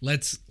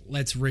 let's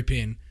rip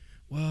in.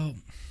 Well,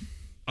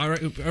 I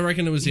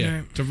reckon it was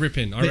No. to rip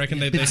in. I reckon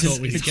they thought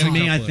we could But get to a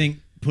me, I couple of- think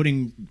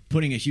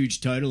putting a huge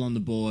total on the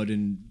board,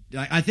 and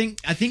I think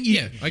you.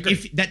 Yeah, I agree.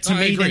 If that to I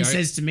me agree. then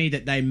says to me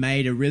that they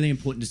made a really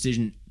important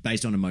decision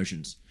based on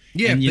emotions.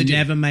 Yeah, and you they did.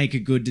 never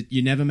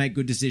make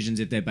good decisions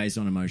if they're based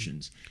on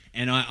emotions.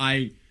 And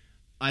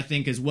I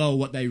think as well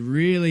what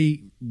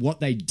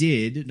they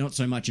did, not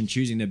so much in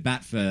choosing to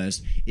bat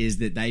first, is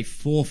that they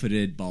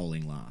forfeited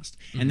bowling last.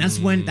 And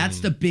that's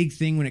the big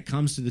thing when it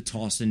comes to the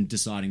toss and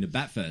deciding to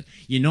bat first.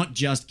 You're not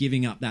just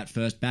giving up that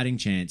first batting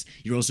chance,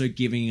 you're also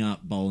giving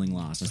up bowling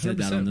last. I said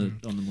that on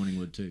the Morning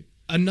Wood too.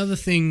 another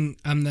thing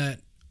that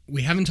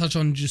we haven't touched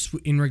on just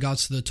in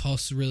regards to the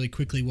toss really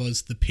quickly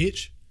was the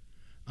pitch.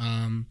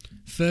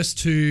 First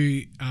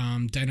two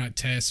day-night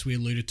tests we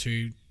alluded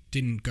to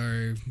didn't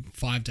go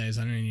 5 days.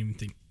 I don't even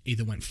think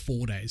either went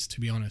 4 days, to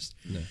be honest.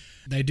 No.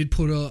 They did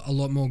put a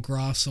lot more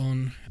grass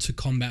on to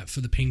combat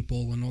for the pink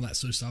ball and all that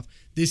sort of stuff.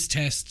 This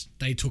test,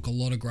 they took a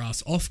lot of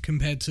grass off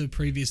compared to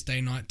previous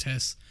day-night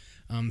tests.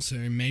 So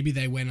maybe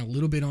they went a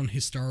little bit on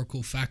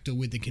historical factor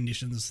with the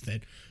conditions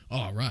that,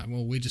 oh, right,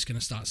 well, we're just going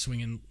to start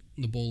swinging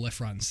the ball left,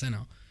 right, and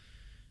centre.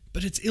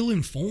 But it's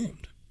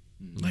ill-informed.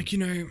 Like,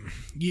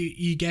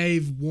 you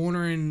gave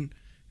Warner and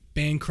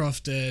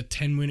Bancroft a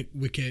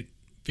 10-wicket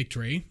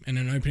victory and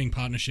an opening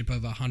partnership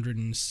of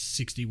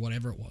 160,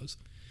 whatever it was.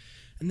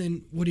 And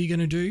then what are you going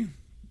to do?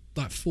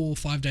 Like 4 or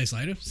 5 days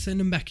later, send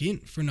them back in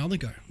for another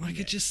go. Like,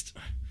 it just...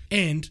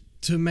 And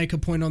to make a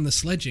point on the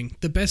sledging,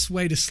 the best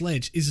way to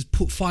sledge is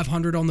put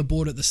 500 on the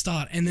board at the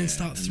start and then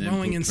start and then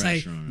throwing put and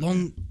say, pressure on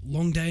it.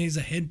 long days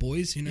ahead,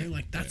 boys.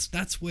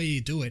 That's where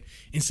you do it.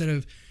 Instead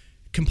of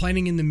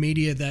complaining in the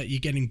media that you're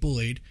getting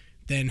bullied,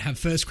 then have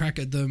first crack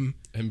at them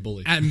And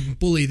bully. and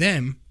bully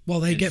them while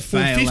they get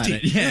Fail 450.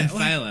 at it. Yeah,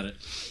 like, fail at it.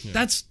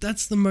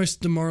 that's the most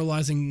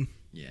demoralizing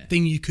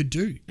thing you could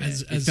do.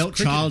 As It felt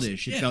cricketers.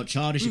 childish. It Yeah. felt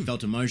childish. It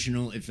felt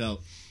emotional. It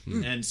felt,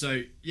 and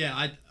so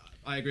I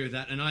agree with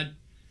that.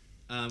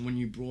 And when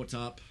you brought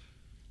up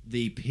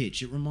the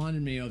pitch, it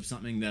reminded me of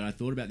something that I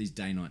thought about these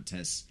day-night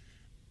tests,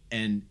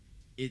 and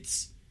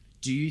it's: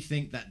 do you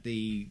think that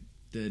the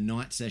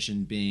night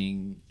session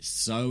being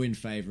so in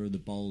favour of the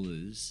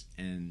bowlers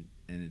and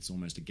it's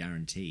almost a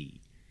guarantee,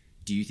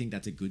 do you think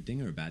that's a good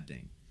thing or a bad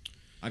thing?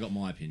 I got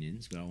my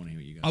opinions, but I want to hear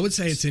what you guys. I would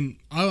say it's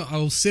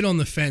I'll sit on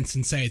the fence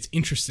and say it's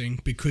interesting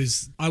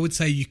because I would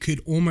say you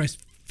could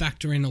almost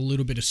factor in a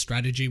little bit of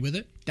strategy with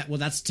it.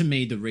 That's to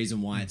me the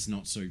reason why it's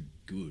not so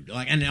good.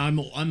 Like, and I'm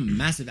a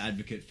massive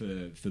advocate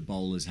for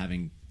bowlers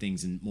having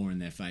things more in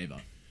their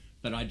favour,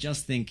 but I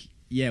just think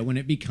when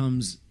it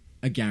becomes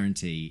a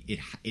guarantee,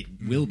 it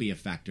will be a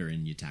factor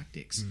in your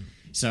tactics.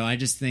 So I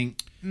just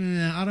think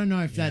I don't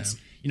know if that's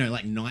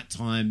like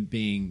nighttime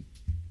being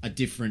a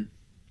different.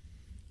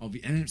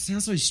 And it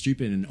sounds so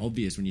stupid and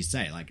obvious when you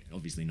say it. Like,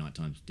 obviously,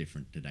 nighttime's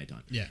different to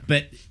daytime. Yeah.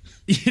 But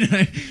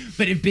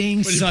but it being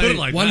you so put it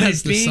like One that. has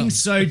it the being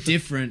sun. so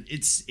different,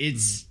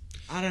 it's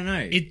I don't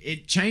know.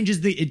 It changes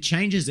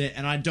it,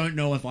 and I don't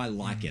know if I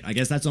like it. I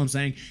guess that's what I'm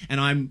saying.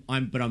 And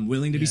I'm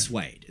willing to be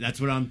swayed.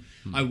 That's what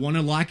I want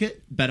to like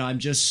it, but I'm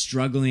just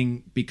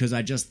struggling because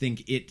I just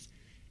think it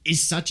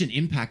is such an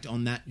impact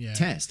on that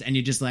test. And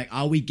you're just like,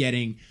 are we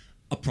getting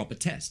a proper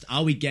test?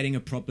 Are we getting a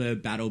proper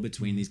battle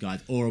between these guys,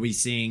 or are we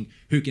seeing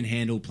who can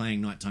handle playing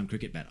nighttime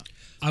cricket better?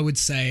 I would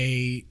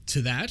say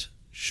to that,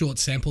 short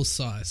sample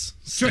size.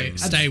 True.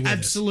 Stay with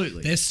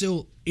Absolutely.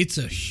 it. It's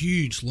a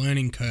huge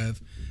learning curve,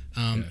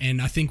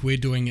 and I think we're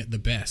doing it the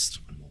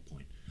best. One more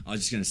point. I was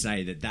just going to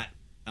say that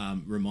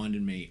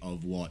reminded me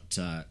of what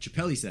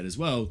Chappelli said as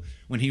well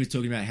when he was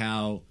talking about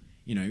how,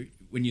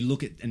 when you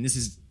look at, and this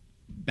is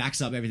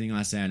backs up everything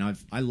I say, and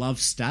I love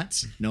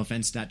stats, no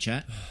offense, stat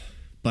chat,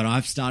 but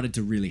I've started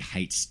to really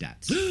hate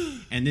stats.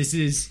 And this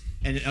is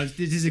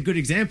a good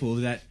example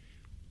that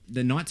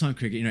the nighttime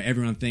cricket,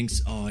 everyone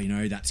thinks,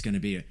 that's going to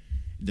be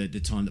the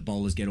time that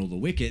bowlers get all the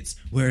wickets.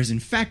 Whereas in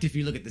fact, if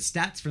you look at the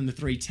stats from the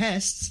 3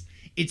 tests,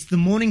 it's the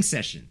morning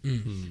session.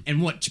 Mm-hmm.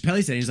 And what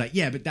Chappelli said, he's like,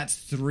 but that's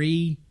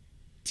 3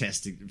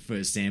 tests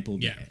for sample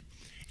there. Yeah.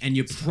 And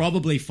you're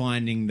probably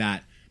finding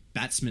that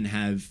batsmen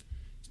have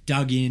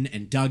dug in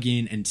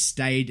and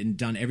stayed and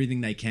done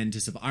everything they can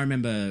to survive. I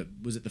remember,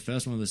 was it the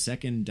first one or the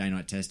second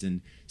day-night test,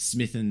 and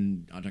Smith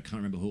and I can't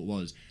remember who it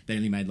was, they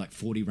only made like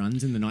 40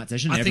 runs in the night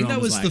session. I think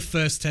that was like, the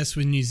first test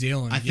with New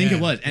Zealand. I think it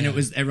was. And it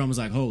was, everyone was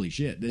like, holy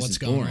shit, this What's is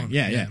going boring. on?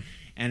 Yeah.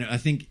 And I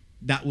think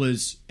that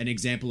was an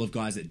example of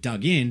guys that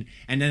dug in,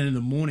 and then in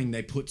the morning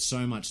they put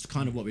so much,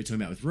 kind of what we were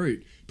talking about with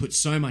Root, put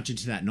so much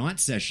into that night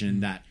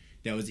session that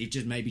it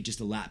just maybe just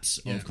a lapse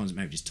of constant,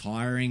 maybe just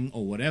tiring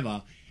or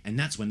whatever, and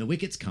that's when the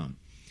wickets come.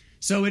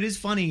 So it is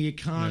funny, you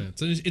can't... Yeah.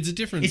 So it's a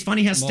different... It's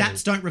funny how model.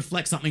 stats don't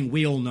reflect something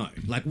we all know.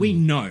 Like, we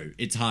know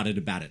it's harder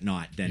to bat at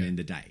night than in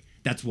the day.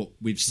 That's what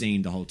we've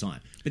seen the whole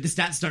time. But the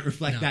stats don't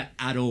reflect that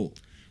at all,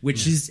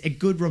 which is a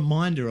good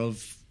reminder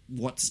of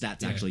what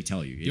stats actually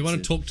tell you. You want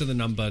to talk to the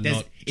number,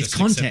 not it's just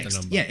context. accept the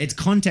number. Yeah, it's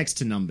context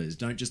to numbers.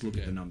 Don't just look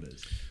at the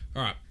numbers.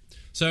 All right.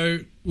 So,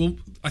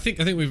 I think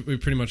we've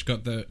pretty much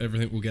got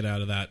everything we'll get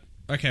out of that.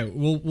 Okay,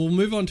 we'll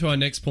move on to our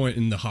next point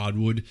in the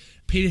hardwood.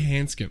 Peter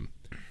Hanscom.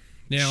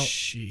 Now,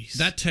 Jeez.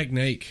 that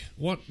technique,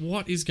 what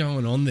is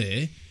going on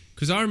there?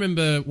 Because I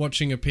remember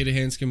watching a Peter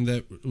Hanscom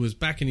that was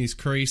back in his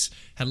crease,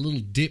 had a little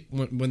dip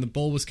when the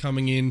ball was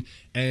coming in,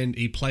 and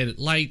he played it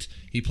late,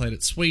 he played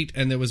it sweet,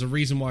 and there was a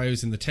reason why he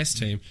was in the test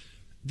team.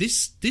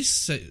 This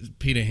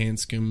Peter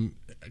Hanscom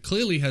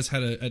clearly has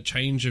had a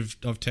change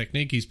of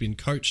technique. He's been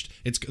coached.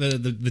 It's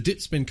the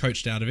dip's been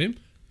coached out of him.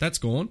 That's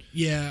gone.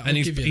 Yeah, and I'll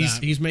he's give you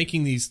that. he's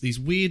making these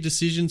weird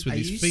decisions with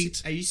his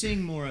feet. Are you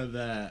seeing more of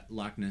a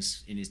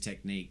likeness in his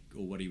technique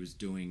or what he was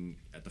doing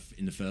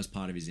in the first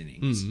part of his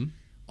innings? Mm-hmm.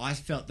 I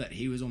felt that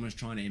he was almost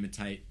trying to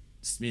imitate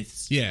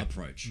Smith's Yeah.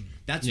 approach.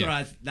 That's Yeah. what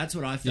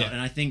I felt, Yeah. and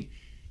I think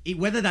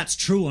whether that's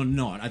true or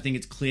not, I think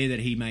it's clear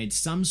that he made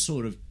some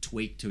sort of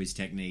tweak to his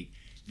technique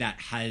that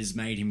has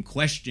made him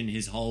question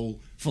his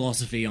whole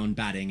philosophy on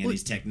batting and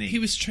his technique. He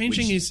was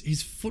changing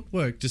his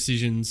footwork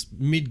decisions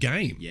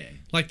mid-game. Yeah.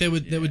 Like there were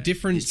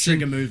different his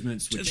trigger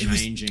movements were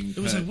changing. It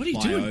was like, what are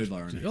you doing?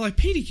 Over, and You're like,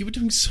 Peter, you were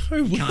doing so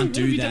well. can't What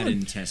do have you that done?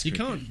 in Test You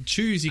cricket. can't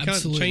choose. You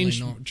Absolutely can't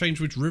not. change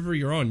which river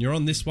you're on. You're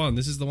on this one.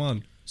 This is the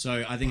one.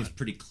 So I think it's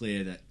pretty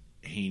clear that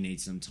he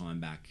needs some time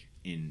back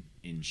in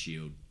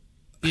Shield.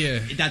 Yeah.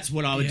 That's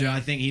what I would do. Yeah. I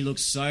think he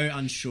looks so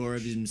unsure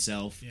of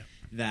himself Yeah.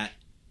 that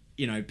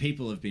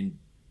people have been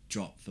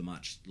dropped for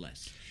much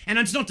less. And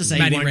it's not to say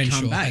Matty he won't Renshaw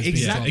come back. has been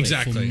Exactly.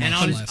 Exactly. dropped for And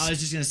much I less. was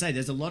just going to say,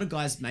 there's a lot of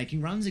guys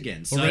making runs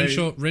again. So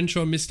Well,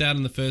 Renshaw missed out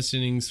in the first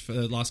innings for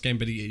the last game,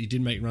 but he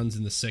did make runs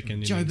in the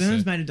second Joe innings.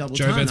 Burns so- made a double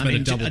Joe ton. Burns I made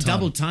mean, a double ton.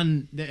 double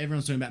ton.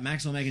 Everyone's talking about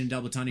Maxwell making a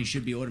double ton. He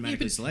should be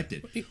automatically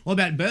selected. What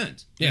about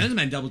Burns? Yeah. Burns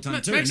made a double ton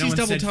too. and Maxie's no one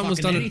double said ton was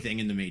fucking done at- anything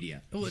in the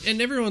media. Well,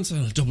 and everyone's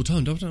saying, double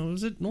ton.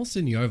 Was it North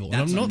Sydney Oval? And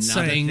That's I'm not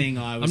another saying thing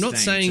I was I'm not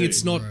saying saying too.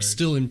 it's not Right.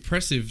 still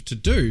impressive to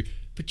do,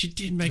 but you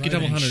did make a Road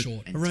double and hundred,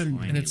 short. a road, And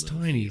and it's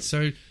tiny tiny. little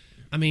So,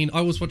 I mean,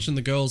 I was watching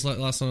the girls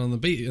last night on the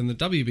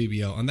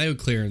WBBL, and they were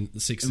clearing the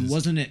sixes. And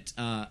wasn't it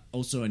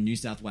also a New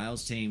South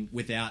Wales team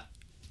without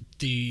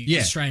The Yeah,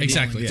 Australian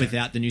exactly, bowling. yeah.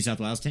 without the New South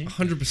Wales team?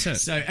 100%.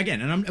 So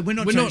again, and we're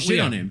not We're trying not- to shit we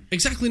on are. him.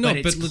 Exactly not,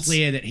 But it's but let's-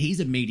 clear that he's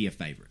a media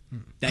favourite.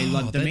 They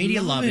Oh, the they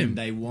media love love him. him.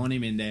 They want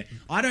him in there.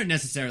 I don't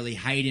necessarily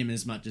hate him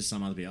as much as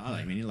some other people.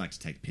 I mean, he likes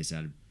to take the piss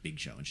out of Big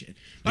Show and shit.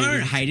 But I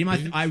don't hate him.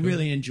 I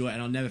really enjoy it,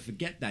 and I'll never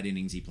forget that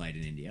innings he played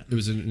in India. It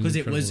was an because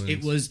it was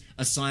incredible it was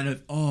a sign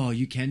of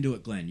you can do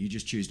it, Glenn. You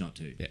just choose not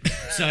to. Yeah.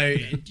 So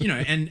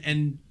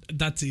and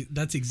That's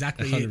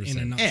exactly it in a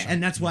 100%. nutshell. yeah,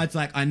 and that's why it's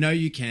like I know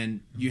you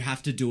can. You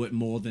have to do it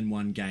more than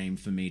one game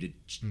for me to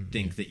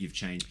think that you've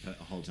changed the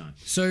whole time.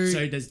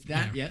 So- does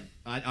that? Yeah,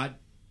 I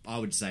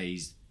would say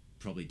he's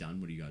probably done.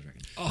 What do you guys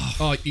reckon?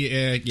 Oh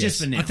yeah, yes.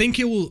 Just for now, I think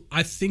he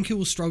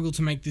will struggle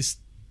to make this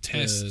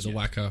test the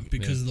whacker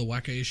because of the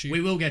whacker issue.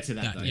 we will get to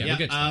that. That- Though. yeah, we'll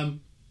get to that.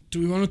 Do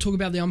we want to talk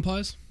about the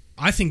umpires?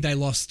 I think they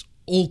lost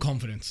all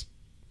confidence.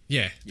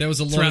 Yeah, there was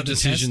a lot Throughout of the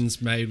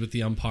decisions made with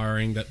the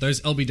umpiring. That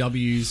those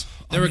LBWs,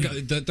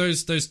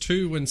 those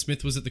two when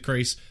Smith was at the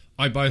crease,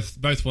 I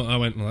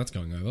went. Well, that's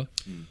going over.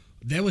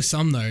 There were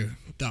some though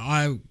that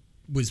I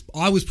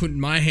was putting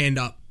my hand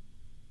up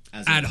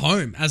As at a-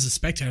 home as a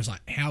spectator. I was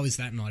like, how is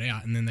that not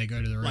out? And then they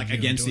go to the like review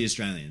and against do the it.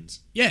 Australians.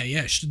 Yeah,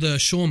 the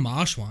Sean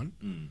Marsh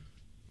one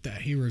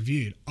that he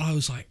reviewed. I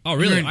was like, Oh,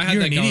 really? you're I had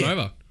you're that an going idiot.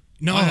 over.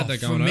 No, I had that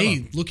going for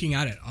me, over. looking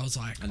at it, I was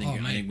like, I think oh, I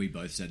think mate, we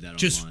both said that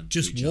just online. to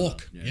just each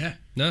walk. other. Yeah.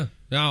 No,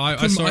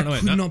 I saw it. And I went,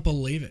 could no. not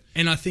believe it,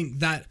 and I think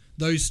that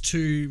those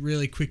two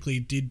really quickly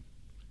did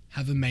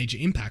have a major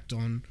impact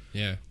on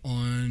Yeah,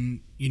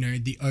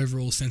 the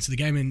overall sense of the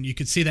game, and you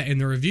could see that in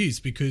the reviews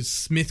because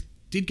Smith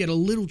did get a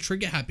little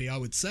trigger happy, I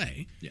would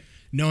say, Yeah.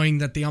 knowing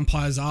that the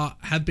umpires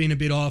have been a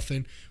bit off,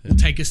 and we'll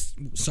take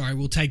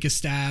a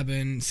stab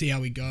and see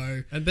how we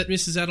go. and bet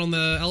misses out on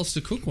the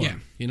Alistair Cook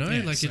one. Yeah.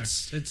 Yeah, So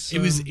it's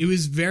it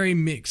was very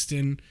mixed,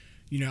 and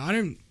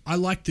I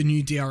like the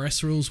new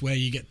DRS rules where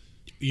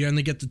you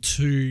only get the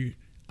two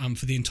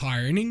for the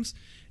entire innings,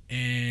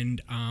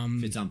 and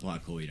If it's umpire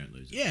call, you don't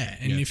lose it. yeah,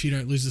 and Yeah. if you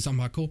don't lose this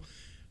umpire call,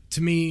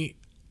 to me,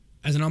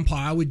 as an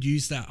umpire, I would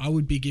use that. I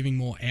would be giving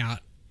more out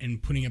and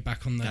putting it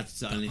back on the. That's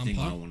the the only thing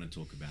I umpire. want to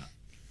talk about.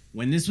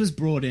 When this was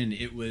brought in,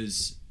 it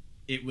was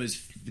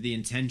for the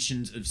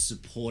intentions of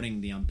supporting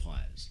the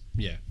umpires.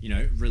 yeah.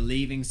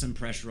 Relieving some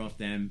pressure off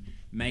them,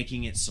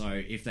 making it so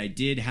if they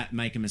did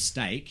make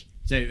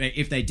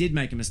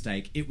a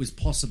mistake, it was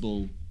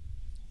possible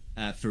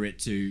for it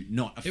to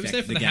not affect It was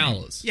there for the the game.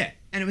 howlers. Yeah,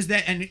 and it was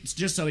there, and it's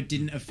just so it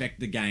didn't affect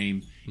the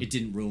game. It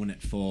didn't ruin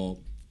it for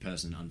the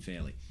person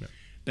unfairly.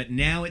 But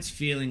now it's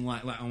feeling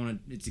like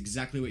it's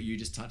exactly what you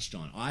just touched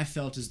on. I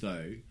felt as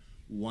though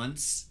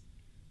once,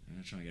 I'm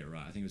going to try and get it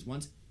right. I think it was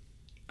once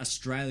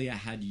Australia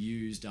had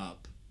used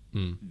up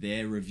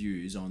their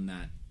reviews on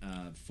that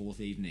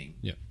fourth evening.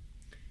 Yeah.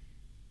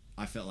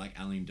 I felt like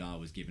Alim Dar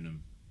was giving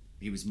them.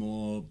 He was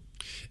more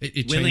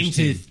It willing changed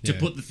to him. to Yeah.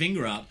 put the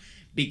finger up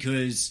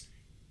because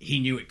he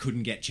knew it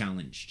couldn't get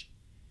challenged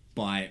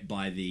by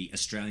the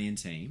Australian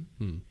team,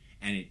 and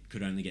it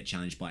could only get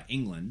challenged by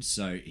England.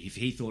 So if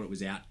he thought it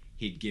was out,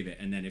 he'd give it,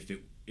 and then if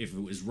it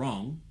was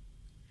wrong,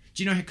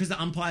 Do you know? Because the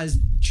umpire's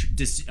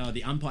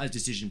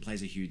decision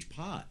plays a huge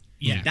part.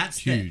 Yeah, that's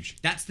huge.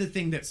 That's the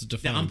thing that a the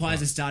defining umpires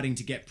part. are starting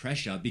to get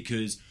pressure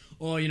because,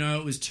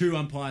 it was 2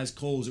 umpires'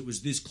 calls. It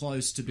was this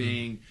close to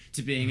being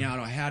out.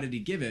 Or how did he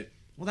give it?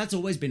 Well, that's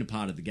always been a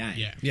part of the game.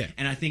 Yeah. Yeah.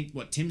 And I think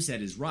what Tim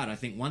said is right. I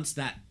think once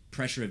that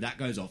pressure of that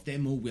goes off, they're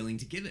more willing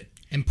to give it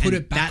And put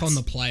it back that's- on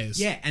the players.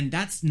 Yeah, and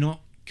that's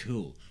not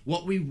cool.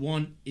 What we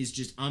want is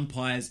just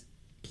umpires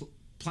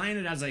playing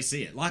it as they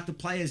see it, like the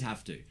players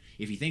have to.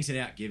 If he thinks it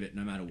out, give it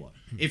no matter what.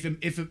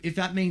 If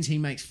that means he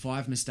makes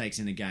 5 mistakes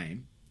in a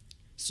game,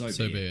 so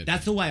be it.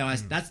 That's the way I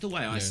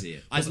see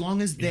it. As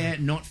long as they're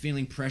not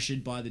feeling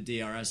pressured by the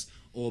DRS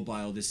or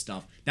by all this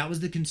stuff. That was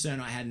the concern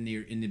I had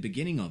in the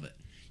beginning of it.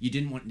 You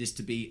didn't want this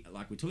to be,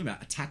 like we're talking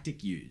about, a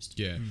tactic used.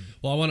 Yeah.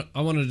 Well,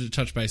 I wanted to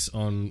touch base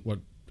on what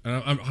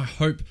I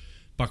hope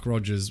Buck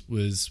Rogers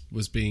was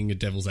being a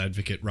devil's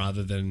advocate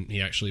rather than he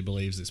actually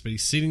believes this. But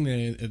he's sitting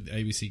there at the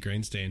ABC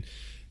grandstand.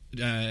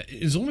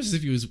 It's almost as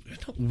if he was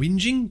not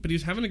whinging, but he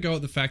was having a go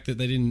at the fact that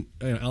they didn't.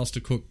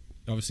 Alistair Cook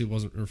obviously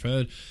wasn't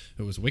referred;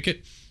 it was a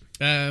wicket.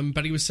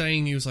 But he was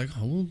saying he was like,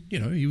 "Oh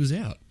well, he was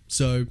out,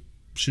 so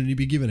shouldn't he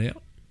be given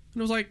out?"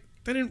 And I was like,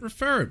 "They didn't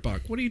refer it,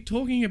 Buck. What are you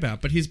talking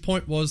about?" But his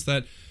point was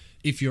that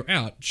if you're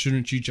out,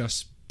 shouldn't you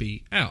just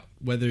be out,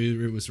 whether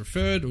it was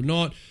referred or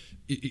not?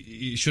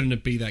 It shouldn't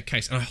it be that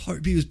case? And I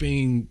hope he was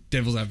being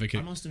devil's advocate.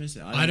 I must have missed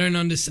it. I don't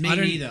understand.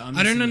 Me neither.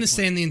 I don't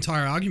understand the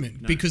entire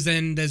argument because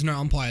then there's no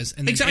umpires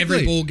and then Exactly.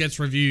 every ball gets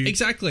reviewed.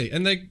 Exactly,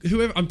 and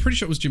whoever, I'm pretty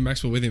sure it was Jim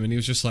Maxwell with him, and he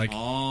was just like,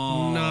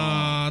 Oh.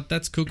 "Nah,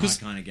 that's cool." I Because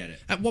kind of get it.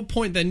 at what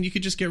point then you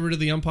could just get rid of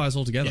the umpires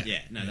altogether?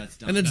 Yeah, no, that's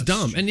dumb. and that's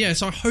dumb. stupid. And yeah,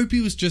 so I hope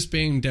he was just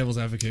being devil's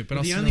advocate, but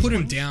the I'll only- Put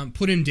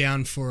him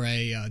down for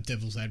a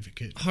devil's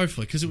advocate.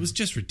 hopefully because it was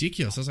just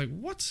ridiculous. I was like,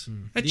 "What?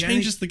 That The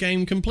changes only- the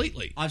game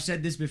completely." I've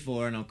said this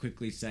before, and I'll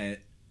quickly say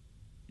it,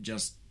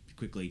 just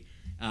quickly,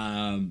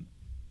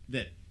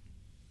 that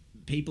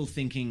people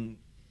thinking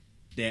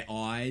their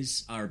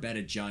eyes are a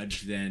better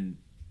judge than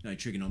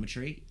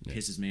trigonometry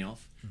pisses me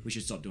off. We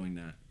should stop doing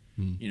that.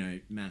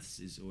 Maths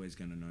is always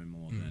going to know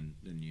more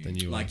than you. Than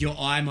you like are. your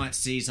eye might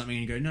see something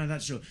and you go, no,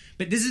 that's sure.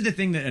 But this is the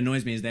thing that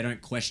annoys me is they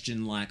don't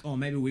question like, oh,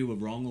 maybe we were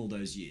wrong all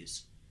those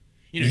years.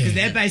 Because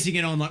they're basing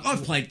it on like,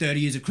 I've played 30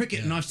 years of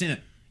cricket and I've seen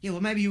it. Yeah,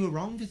 well, maybe you were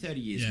wrong for 30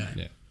 years, Yeah. mate.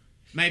 Yeah.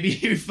 Maybe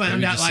you found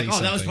Maybe out just like, see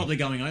oh, that was something. probably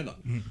going over.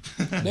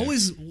 What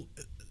was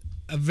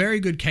a very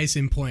good case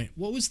in point?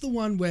 What was the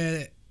one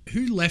where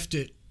who left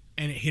it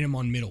and it hit him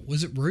on middle?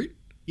 Was it Root?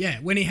 Yeah,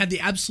 when he had the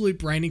absolute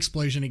brain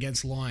explosion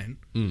against Lyon,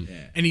 Yeah.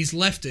 and he's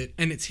left it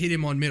and it's hit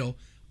him on middle.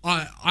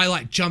 I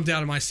like jumped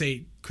out of my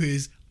seat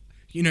because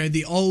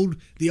the old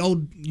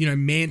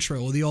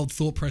mantra or the old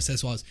thought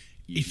process was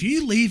if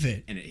you leave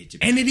it And it hits you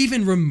and back. it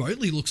even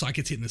remotely looks like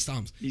it's hitting the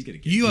stumps, He's gonna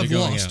get you it. have You're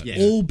going lost out. Yeah.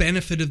 all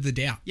benefit of the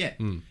doubt. Yeah.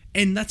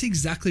 And that's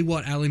exactly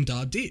what Alim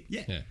Dar did.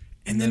 Yeah. Yeah.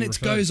 And then it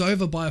referred. goes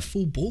over by a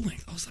full ball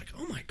length. I was like,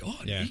 oh my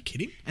God, Yeah. are you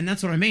kidding? And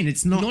that's what I mean.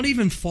 It's not... Not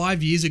even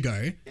 5 years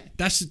ago.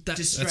 That's Just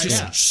that's straight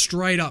just out.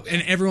 straight up.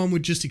 And everyone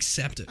would just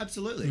accept it.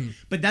 Absolutely.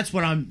 But that's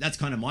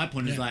kind of my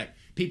point is Yeah. like,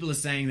 people are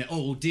saying that,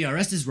 oh, well,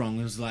 DRS is wrong.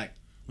 And it's like,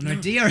 well,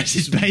 no, DRS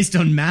is based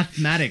on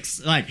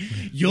mathematics. Like,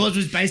 yours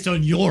was based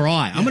on your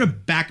eye. I'm going to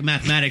back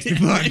mathematics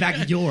before I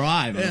back your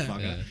eye,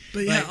 motherfucker. Yeah. But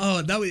yeah,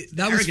 Like, that was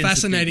arrogance of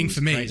fascinating people for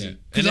is me. crazy. Yeah.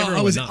 Because And I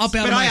everyone was nuts. up out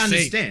But of my I seat.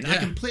 understand. I Yeah.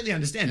 completely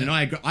understand. And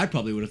I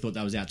probably would have thought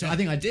that was out too. I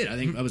think I did. I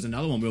think that was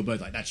another one we were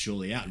both like, that's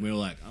surely out. And we were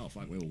like, oh,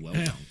 fuck, we were well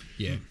wrong.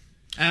 Yeah.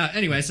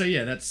 Anyway, so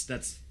yeah,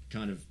 that's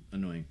kind of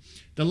annoying.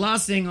 The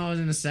last thing I was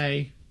going to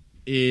say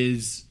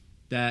is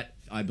that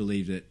I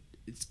believe that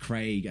it's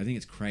Craig. I think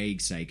it's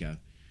Craig Saker.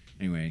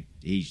 Anyway,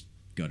 he's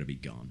got to be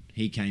gone.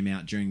 He came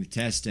out during the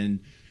test and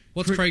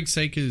What's Craig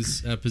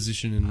Saker's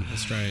position in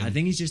Australia? I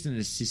think he's just an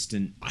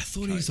assistant. I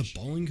thought he was a coach,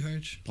 bowling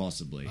coach.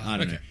 possibly. I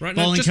don't okay, know. right.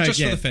 No, Bowling just coach,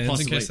 for yeah, the fans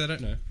possibly. in case they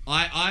don't know.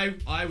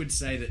 I would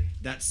say that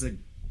that's the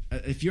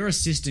if your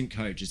assistant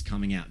coach is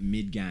coming out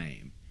mid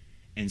game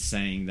and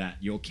saying that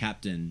your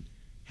captain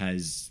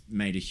has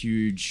made a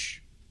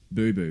huge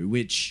boo boo,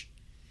 which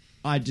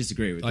I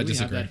disagree with. I Do we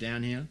disagree. have that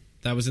down here?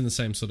 That was in the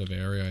same sort of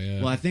area. Yeah.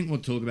 Well, I think we'll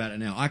talk about it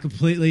now. I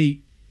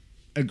completely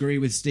agree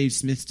with Steve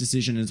Smith's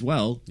decision as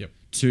well Yep.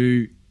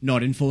 to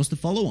not enforce the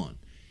follow on.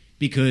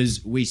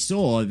 Because we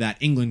saw that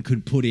England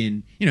could put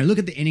in, look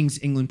at the innings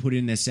England put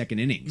in their second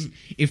innings.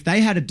 If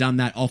they had done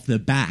that off the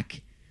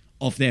back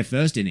of their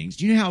first innings,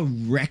 do you know how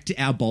wrecked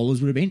our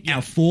bowlers would have been?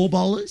 Our 4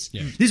 bowlers?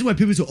 Yeah. This is why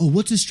people say, oh,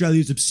 what's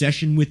Australia's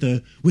obsession with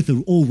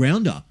an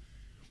all-rounder?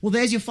 Well,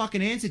 there's your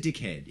fucking answer,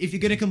 dickhead. If you're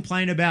going to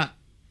complain about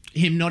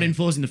him not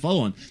enforcing the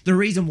follow-on, the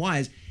reason why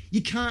is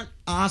you can't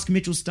ask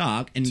Mitchell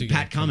Stark and To go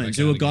Pat come Cummins,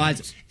 back who out are guys,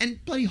 again.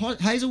 and bloody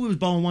Hazelwood was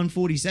bowling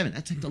 147.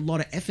 That takes a lot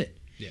of effort.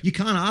 Yeah. You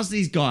can't ask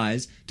these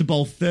guys to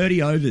bowl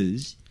 30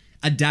 overs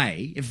a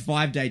day, a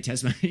 5-day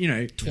test,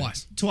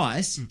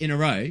 twice in a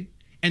row,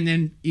 and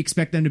then you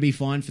expect them to be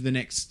fine for the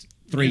next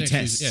 3 next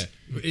tests. is-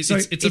 yeah.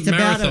 It's a about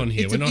marathon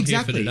here. it's We're not here for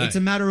exactly. today. It's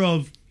a matter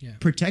of Yeah.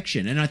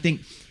 protection, and I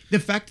think the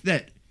fact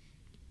that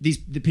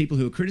the people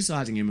who are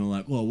criticizing him are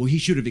like, well, he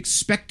should have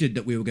expected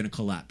that we were going to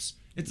collapse.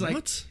 It's like,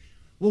 What?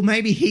 Well,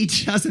 maybe he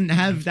doesn't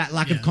have that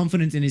lack of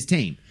confidence in his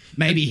team.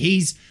 Maybe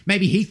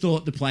he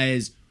thought the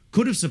players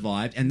could have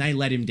survived and they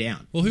let him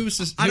down. Well, who was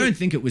this? I don't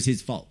think it was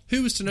his fault.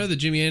 Who was to know that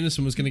Jimmy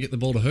Anderson was going to get the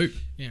ball to hoop?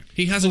 Yeah.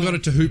 He hasn't got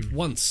it to hoop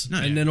once,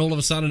 and then all of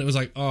a sudden it was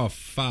like, oh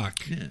fuck.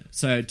 Yeah.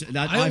 So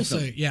that I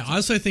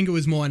also think it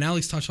was more, and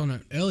Alex touched on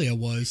it earlier,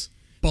 was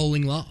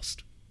bowling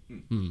last.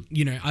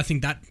 You know, I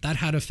think that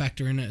had a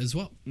factor in it as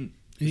well.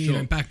 You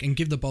know, back and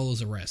give the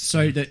bowlers a rest.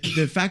 So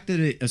the fact that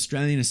an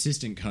Australian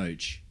assistant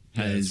coach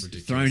has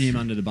thrown him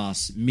under the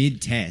bus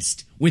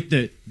mid-test with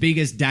the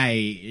biggest day,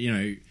 you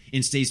know,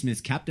 in Steve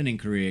Smith's captaining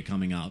career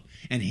coming up,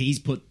 and he's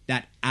put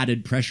that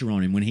added pressure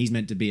on him when he's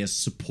meant to be a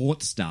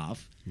support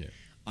staff. Yeah.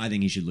 I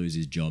think he should lose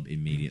his job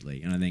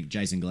immediately. And I think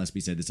Jason Gillespie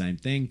said the same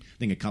thing. I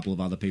think a couple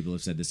of other people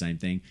have said the same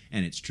thing,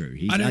 and it's true.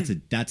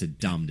 That's a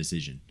dumb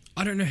decision.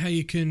 I don't know how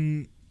you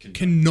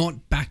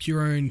cannot back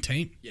your own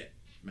team. Yeah.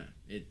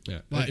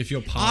 Like, if you're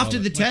part after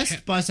of the it.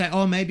 test, by saying,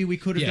 "Oh, maybe we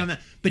could have done that,"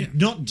 but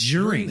not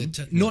during,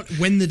 not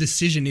when the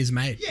decision is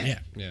made. Yeah.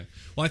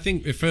 Well, I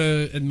think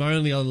my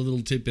only other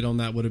little tidbit on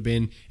that would have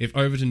been if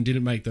Overton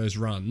didn't make those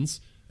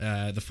runs,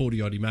 the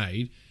 40 odd he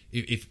made.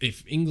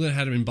 If England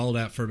had been bowled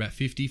out for about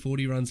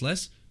 40 runs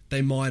less,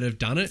 they might have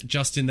done it.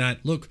 Just in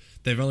that, look,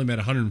 they've only made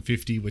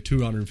 150. We're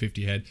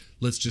 250 ahead.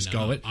 Let's just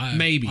go it.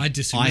 Maybe I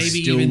disagree.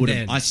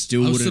 I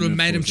still would have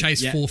made him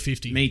chase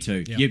 450. Me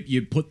too. Yeah.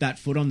 You put that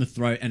foot on the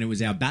throat, and it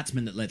was our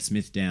batsman that let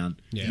Smith down.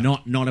 Yeah.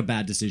 Not a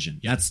bad decision.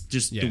 That's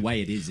just the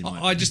way it is.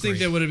 I just think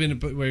there would have been a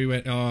bit where he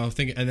went, oh, I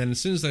think, and then as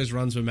soon as those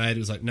runs were made, it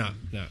was like, no.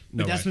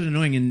 But that's what's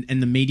annoying,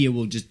 and the media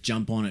will just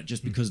jump on it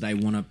just because they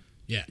want to.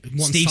 Yeah,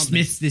 Steve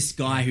Smith's this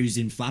guy who's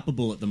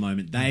inflappable at the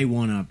moment. They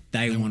want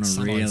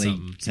to really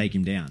take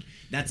him down.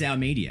 That's our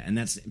media, and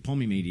that's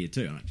Pommy media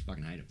too. And I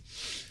fucking hate him.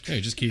 Yeah,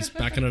 he just keeps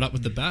backing it up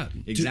with the bat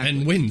Exactly.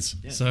 and wins.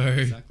 Yeah, so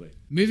exactly.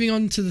 Moving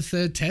on to the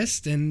third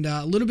test, and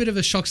a little bit of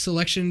a shock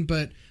selection,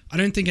 but I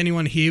don't think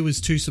anyone here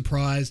was too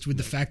surprised with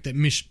the fact that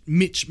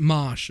Mitch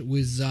Marsh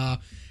was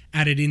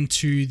added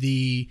into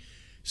the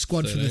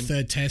squad for the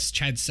third test.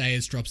 Chad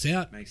Sayers drops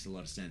out. Makes a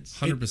lot of sense.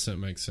 100%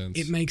 makes sense.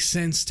 It makes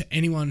sense to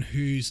anyone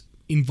who's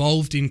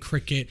involved in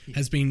cricket,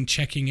 has been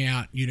checking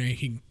out, you know,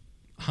 he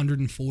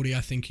 140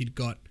 I think he'd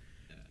got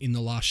in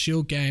the last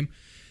Shield game.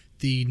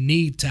 The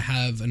need to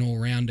have an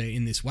all-rounder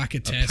in this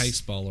WACA test. A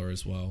pace bowler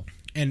as well.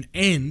 And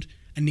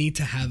a need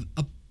to have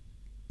a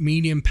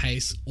medium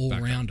pace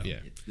all-rounder. Yeah.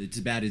 It's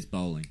about his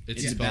bowling.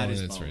 It's about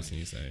his bowling. Reason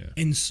you say,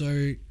 yeah. And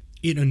so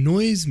it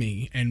annoys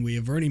me, and we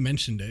have already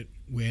mentioned it,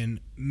 when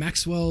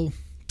Maxwell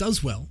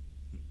does well.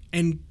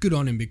 And good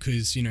on him,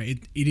 because, you know,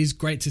 it is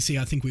great to see.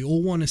 I think we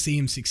all want to see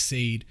him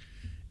succeed,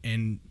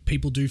 and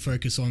people do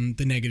focus on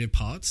the negative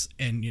parts,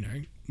 and, you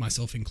know,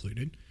 myself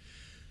included.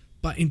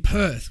 But in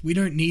Perth, we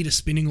don't need a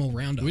spinning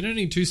all-rounder. We don't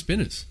need two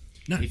spinners.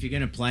 No. If you're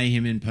going to play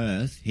him in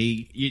Perth,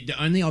 the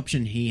only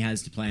option he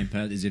has to play in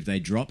Perth is if they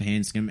drop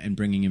Hanscom and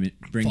bring him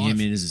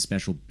in as a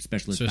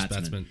specialist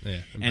batsman. Yeah,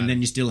 and then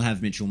you still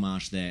have Mitchell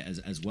Marsh there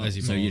as well.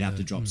 So you'd have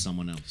to drop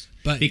someone else.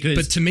 But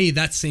to me,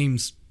 that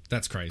seems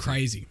that's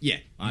crazy. Yeah,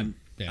 and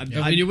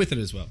you're with it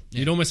as well.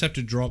 Yeah. You'd almost have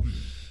to drop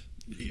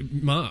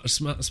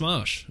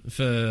Smash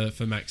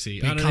for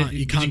Maxi.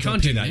 You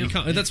can't do that. You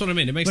can't. That's what I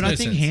mean. It makes but no I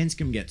think sense.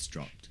 Hanscom gets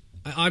dropped.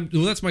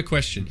 Well, that's my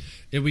question.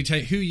 If we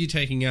take who are you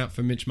taking out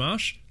for Mitch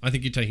Marsh? I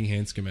think you're taking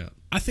Hanscom out.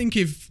 I think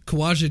if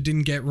Khawaja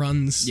didn't get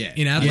runs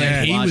in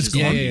Adelaide, he was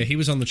gone. Yeah, he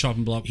was on the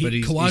chopping block, but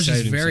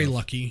Khawaja's very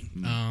lucky.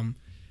 I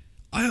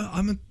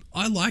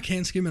like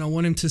Hanscom and I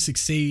want him to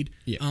succeed.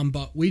 Yeah.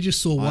 But we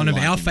just saw one of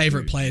our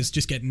favourite players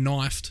just get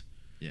knifed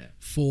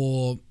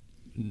for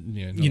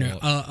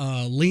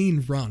a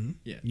lean run,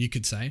 you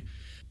could say.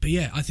 But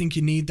yeah, I think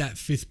you need that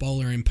fifth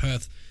bowler in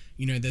Perth.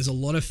 You know, there's a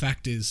lot of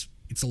factors.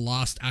 It's the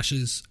last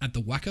Ashes at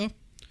the WACA.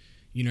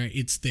 You know,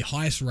 it's the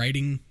highest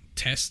rating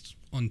test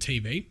on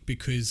TV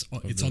because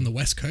it's on the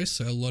West Coast,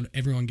 so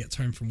everyone gets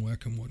home from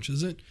work and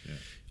watches it.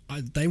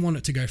 Yeah. They want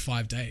it to go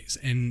 5 days,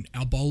 and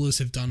our bowlers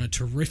have done a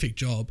terrific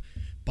job,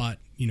 but,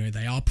 you know,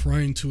 they are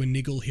prone to a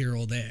niggle here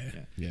or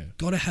there. Yeah.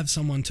 Got to have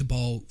someone to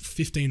bowl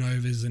 15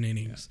 overs an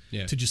innings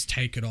to just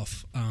take it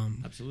off.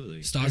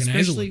 Absolutely. Stark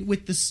Especially and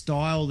with the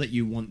style that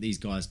you want these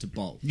guys to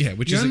bowl. Yeah,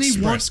 which is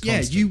express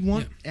constant. You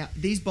want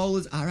these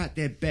bowlers are at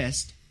their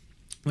best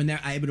when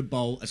they're able to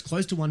bowl as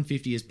close to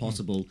 150 as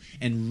possible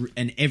and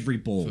every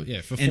ball.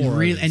 For 4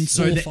 overs.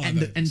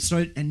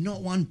 And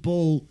not one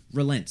ball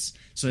relents.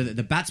 So that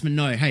the batsmen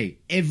know, hey,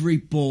 every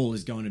ball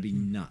is going to be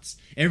nuts.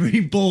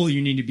 Every ball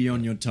you need to be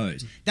on your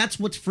toes. That's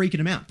what's freaking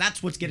them out.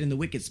 That's what's getting the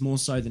wickets more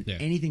so than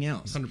anything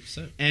else.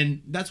 100%.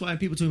 And that's why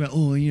people talk about,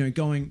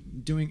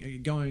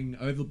 going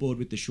overboard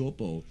with the short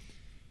ball.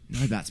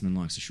 No batsman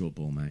likes a short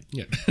ball, mate.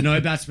 Yeah. No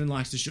batsman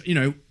likes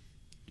to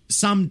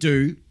some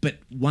do, but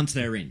once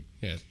they're in.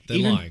 Yeah, they're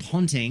even lying.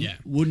 Ponting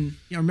wouldn't.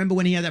 Remember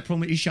when he had that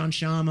problem with Ishan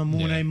Sharma,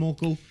 Morne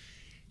Morkel?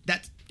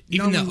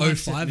 Even the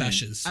 05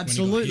 Ashes.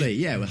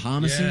 Absolutely, with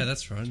Harmison. Yeah,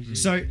 that's right.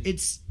 So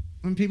it's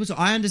when people say,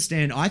 I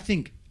understand. I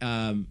think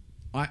I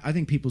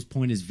think people's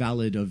point is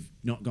valid of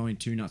not going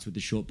too nuts with the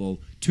short ball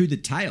to the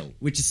tail,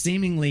 which is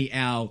seemingly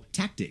our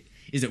tactic.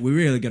 is that we're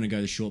really going to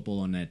go the short ball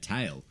on their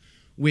tail,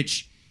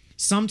 which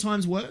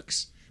sometimes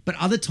works, but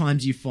other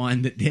times you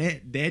find that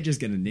they're just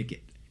going to nick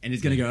it. And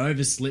it's going to go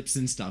over slips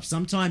and stuff.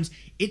 Sometimes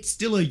it's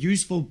still a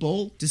useful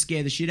ball to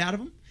scare the shit out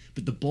of them,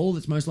 but the ball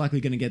that's most likely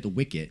going to get the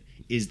wicket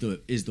is the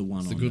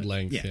one. It's a good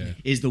length, yeah.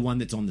 Is the one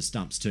that's on the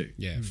stumps too.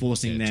 Yeah,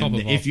 forcing top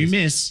them. of If you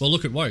miss, well,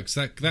 look at Wokes.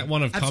 That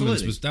one of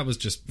Cummins was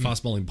just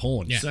fast bowling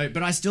porn. Yeah. So,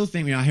 but I still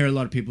think I hear a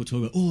lot of people talk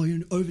about, oh,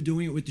 you're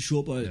overdoing it with the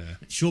short ball. Yeah.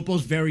 Short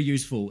ball's very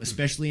useful,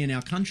 especially in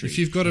our country. If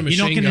you've got a you're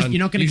not machine gun, you're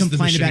not going to use the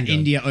complain machine about gun.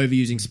 India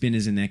overusing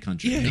spinners in their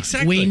country. Yeah,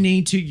 exactly. We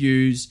need to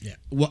use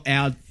what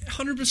our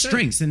 100%.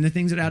 strengths and the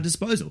things at our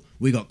disposal.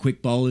 We got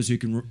quick bowlers who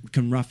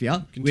can rough you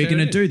up. We're tear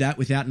going it to in. do that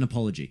without an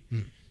apology.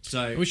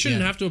 So We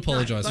shouldn't have to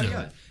apologise No, now.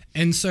 yeah.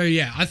 And so,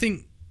 yeah, I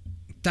think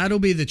that'll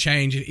be the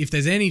change. If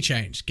there's any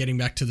change, getting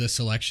back to the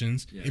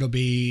selections, it'll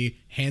be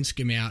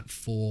Hanscom out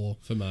for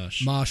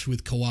Marsh. Marsh,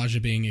 with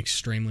Khawaja being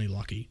extremely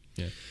lucky.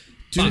 Yeah.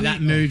 So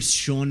that moves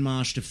Sean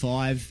Marsh to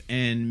 5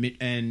 and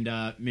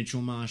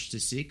Mitchell Marsh to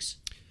 6?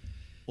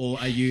 Or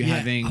are you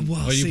having...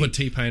 well, you put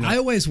T-Pain up. I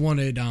always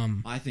wanted...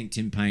 I think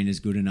Tim Payne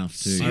is good enough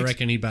to... I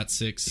reckon he bats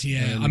 6. yeah,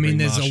 and I mean, bring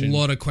there's Marsh a in.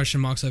 lot of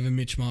question marks over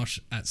Mitch Marsh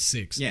at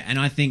 6. Yeah, and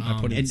I think... I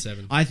put him at and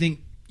 7. I think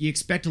you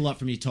expect a lot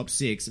from your top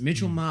 6.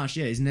 Mitchell Marsh,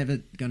 is never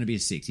going to be a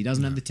 6. He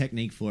doesn't have the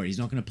technique for it. He's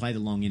not going to play the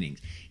long innings.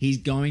 He's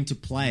going to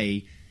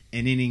play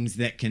an innings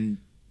that can...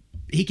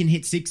 He can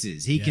hit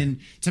sixes. He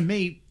can... To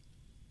me,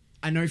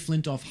 I know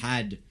Flintoff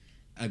had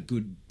a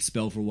good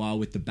spell for a while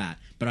with the bat,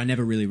 but I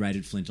never really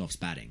rated Flintoff's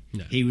batting.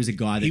 No. He was a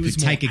guy that He was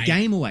could take a more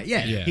game away.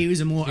 Yeah, Yeah. he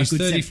was a He's good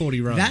 30, set. 40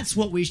 runs. That's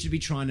what we should be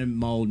trying to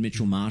mould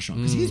Mitchell Marsh on,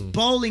 because his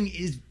bowling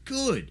is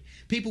good.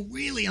 People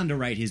really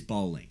underrate his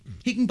bowling.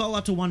 He can bowl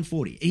up to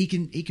 140. He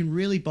can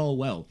really bowl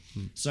well.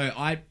 So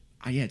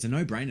it's a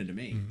no-brainer to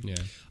me. Yeah.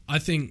 I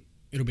think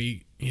it'll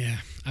be... Yeah,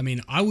 I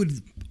mean, I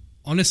would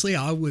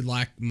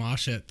like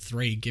Marsh at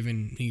 3,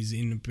 given he's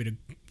in a bit of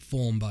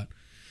form, but...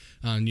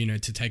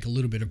 to take a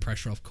little bit of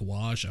pressure off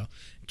Khawaja,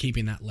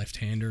 keeping that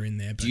left-hander in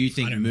there. But Do you I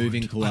think don't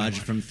moving mind. I don't Khawaja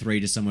mind. from 3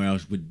 to somewhere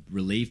else would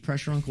relieve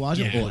pressure on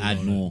Khawaja or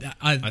add more?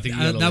 I think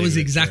you that gotta was leave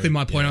it exactly at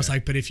my three, point. I yeah. was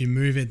like, but if you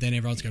move it, then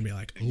everyone's going to be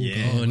like, oh, Yeah.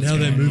 God, Oh, what's now they're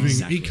going on? moving.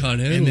 Exactly. He can't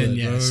handle And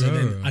then, it. so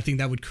then I think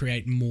that would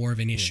create more of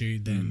an issue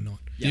than not.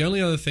 The only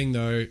other thing,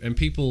 though, and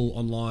people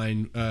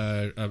online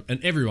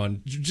and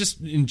everyone, just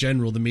in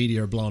general, the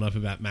media are blown up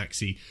about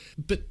Maxi,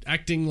 but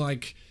acting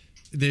like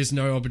there's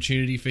no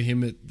opportunity for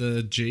him at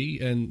the G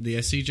and the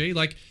SCG.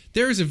 Like,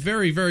 there is a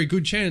very, very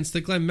good chance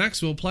that Glenn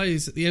Maxwell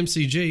plays at the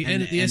MCG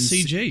and at the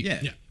SCG.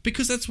 yeah.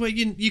 Because that's where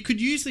you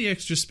could use the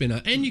extra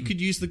spinner and you could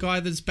use the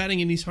guy that's batting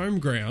in his home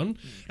ground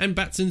and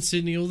bats in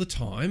Sydney all the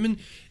time.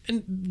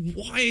 And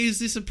why is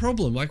this a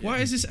problem? Like, why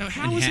is this...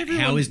 How is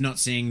everyone... How is not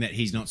seeing that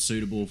he's not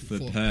suitable for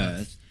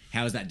Perth?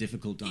 How is that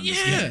difficult to Yeah,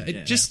 understand?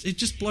 it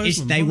just blows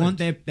my they mind.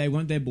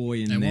 want their boy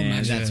in They want there.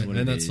 Max. That's Yeah, what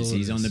and it that's is. all it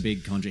He's on is. the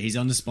big contract. He's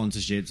on the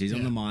sponsorships. He's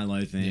on the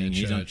Milo thing. Yeah,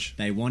 He's on, church.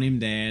 they want him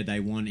there. They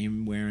want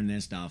him wearing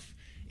their stuff.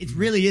 It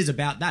really is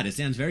about that. It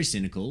sounds very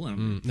cynical.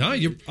 No, I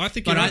think But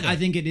you're right I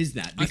think it is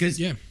that because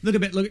yeah. look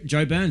at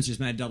Joe Burns just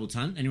made a double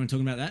ton. Anyone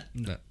talking about that?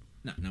 No.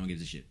 No one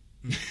gives a shit.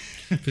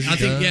 I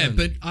think,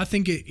 but I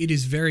think it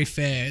is very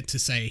fair to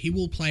say he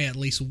will play at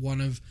least one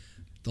of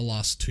the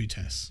last 2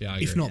 tests, Yeah, I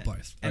if agree. not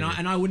both. And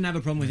I wouldn't have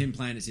a problem with him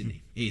playing at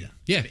Sydney either.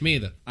 Yeah, me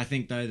either. I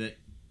think though that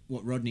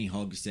what Rodney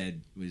Hogg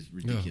said was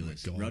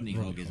ridiculous. God, Rodney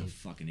Rodney Hogg is a Hogg.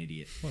 fucking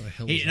idiot. What the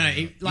hell He, was no, that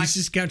he, about? like, He's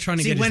just trying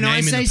to see, get his when name I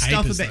in the say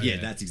stuff papers, about though. yeah,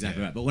 that's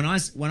exactly right. But when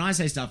I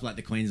say stuff like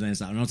the Queensland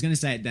stuff, and I was going to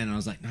say it then, I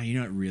was like, no, you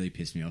know, it really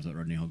pissed me off that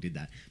Rodney Hogg did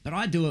that. But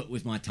I do it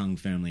with my tongue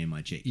firmly in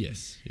my cheek.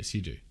 Yes,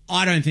 you do.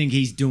 I don't think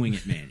he's doing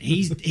it, man.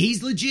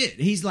 He's legit.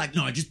 He's like,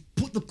 no, just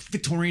put the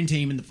Victorian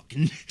team in the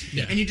fucking.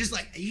 Yeah. And you're just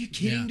like, are you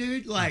kidding, Yeah.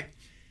 dude? Like.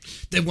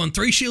 They've won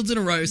 3 Shields in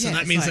a row, so Yeah, that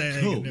it's means like,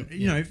 they're cool. yeah.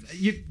 You know,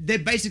 they're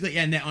basically,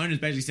 and their owners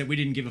basically said we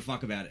didn't give a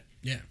fuck about it.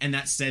 Yeah. And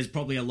that says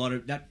probably a lot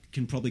of that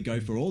can probably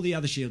go for all the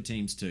other Shield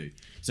teams too.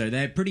 So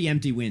they're pretty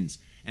empty wins.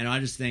 And I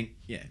just think,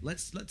 yeah,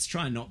 let's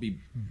try and not be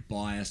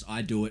biased.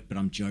 I do it, but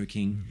I'm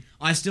joking.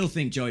 I still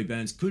think Joey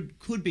Burns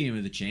could be in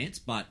with a chance,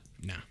 but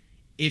Nah.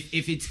 if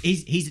it's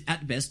he's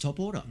at best top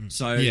order,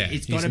 so Yeah,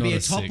 it's he's got to be not a a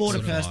top 6 order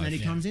or a person 5, that he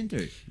yeah. comes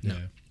into. No.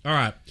 All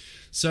right.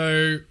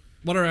 So,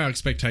 what are our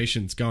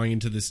expectations going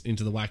into the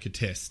WACA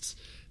tests?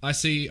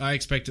 I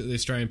expect the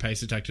Australian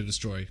pace attack to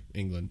destroy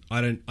England. I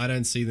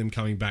don't see them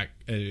coming back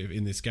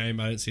in this game.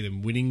 I don't see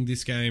them winning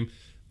this game.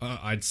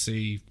 I'd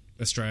see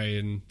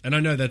Australian, and I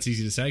know that's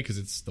easy to say because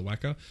it's the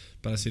WACA,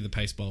 but I see the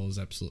pace bowlers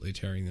absolutely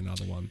tearing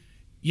another one.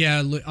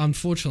 Yeah, look,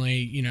 unfortunately,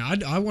 you know,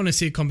 I want to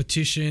see a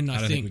competition. I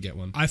don't think we get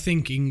one. I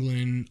think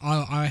England.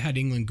 I had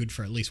England good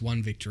for at least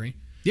one victory.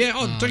 Yeah.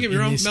 Oh, don't get me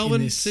in wrong. this- in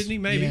Melbourne, this- Sydney,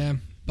 maybe. yeah,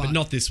 but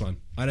not this one.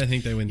 I don't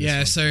think they win this Yeah,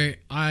 one.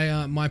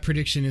 so my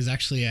prediction is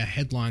actually a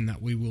headline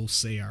that we will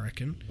see, I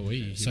reckon. Oi,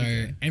 here we So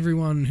go.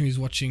 everyone who's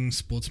watching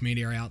sports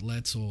media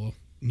outlets or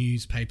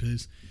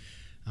newspapers,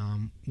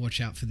 watch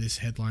out for this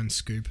headline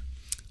scoop.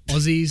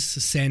 Aussies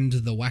send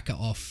the WACA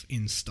off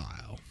in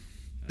style.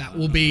 That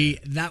will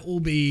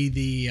be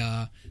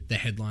the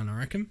headline, I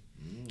reckon.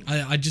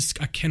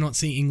 I cannot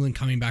see England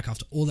coming back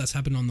after all that's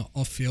happened on the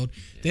off field.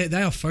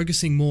 They are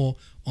focusing more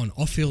on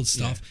off field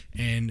stuff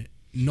and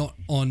not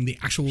on the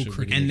actual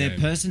cricket. And their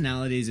game.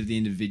 personalities of the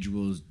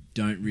individuals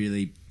don't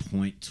really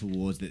point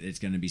towards that it's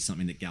going to be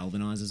something that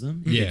galvanizes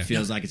them. Yeah. It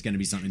feels like it's going to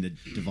be something that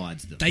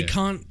divides them. They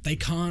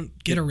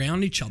can't get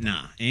around each other.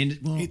 Nah,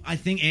 and I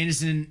think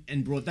Anderson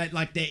and Broad,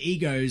 like their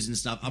egos and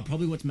stuff, are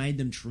probably what's made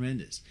them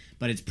tremendous.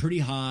 But it's pretty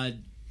hard.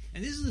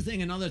 And this is the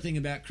thing. Another thing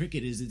about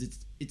cricket is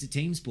it's a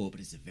team sport, but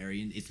it's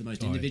the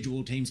most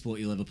individual team sport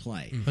you'll ever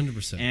play.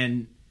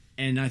 100%.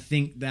 And I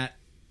think that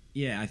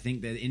I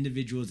think that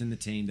individuals in the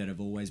team that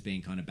have always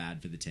been kind of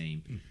bad for the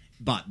team,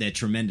 but they're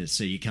tremendous,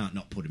 so you can't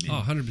not put them in.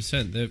 Oh,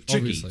 100%. They're Tricky.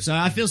 obviously. So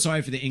I feel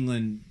sorry for the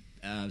England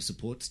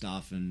support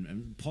staff,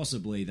 and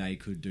possibly they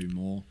could do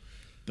more.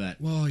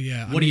 But Well,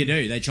 yeah. what do you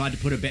do? They tried to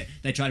put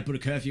a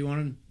curfew on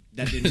them.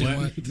 That didn't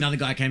work. Another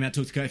guy came out,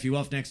 took the curfew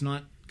off. Next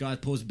night, guy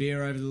pours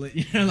beer over the lid.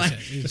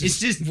 It's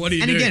just. What do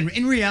you and do? again,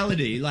 in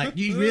reality,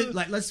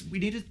 we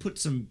need to put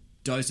some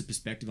dose of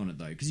perspective on it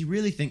though, because you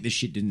really think this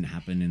shit didn't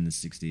happen in the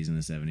 60s and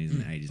the 70s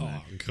and the 80s,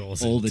 of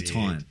course all it the did.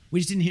 time. We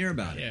just didn't hear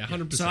about it. Yeah,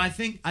 100%. So I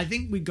think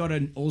we got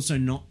to also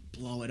not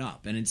blow it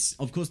up, and it's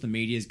of course the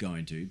media's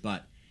going to,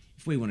 but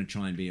if we want to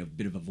try and be a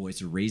bit of a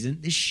voice of reason,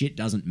 this shit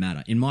doesn't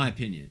matter, in my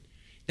opinion.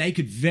 They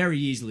could very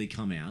easily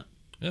come out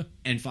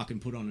and fucking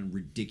put on a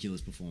ridiculous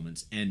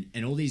performance, and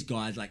all these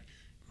guys, like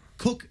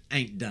Cook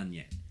ain't done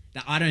yet.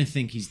 I don't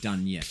think he's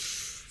done yet.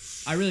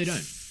 I really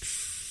don't.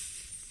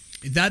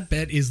 That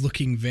bet is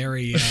looking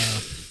very.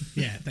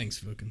 Yeah,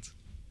 thanks, Wilkins.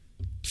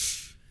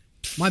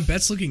 My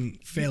bet's looking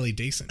fairly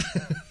decent.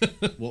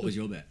 What was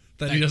your bet?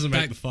 That he doesn't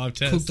make the 5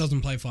 tests. Cook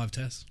doesn't play 5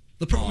 tests.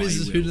 The problem Oh, is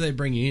he who will. do they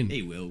bring in?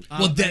 He will.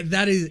 Well,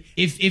 that is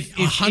If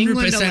 100%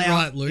 England allow,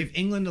 right, Luke. If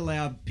England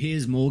allow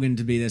Piers Morgan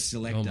to be their Oh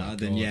selector, my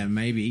then God. yeah,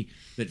 maybe.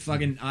 But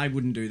fucking, I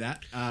wouldn't do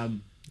that.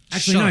 Actually,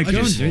 Shut no, up, go and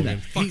Piers do Morgan.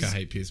 that. Fuck, I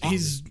hate Piers Morgan.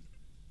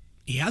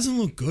 he hasn't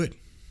looked good.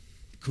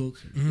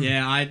 Cook.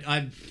 Yeah,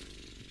 I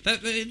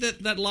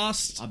That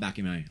last back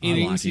him. I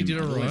innings, like he him. did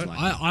I've all always right.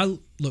 liked him. I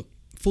look,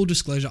 full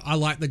disclosure, I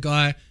like the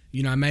guy.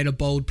 You know, I made a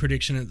bold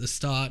prediction at the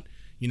start.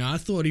 You know, I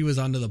thought he was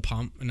under the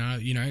pump,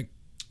 and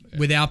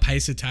with our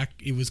pace attack,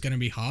 it was going to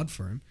be hard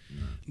for him.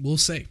 We'll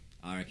see.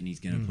 I reckon he's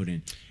going to put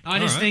in. I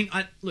just think,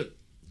 look,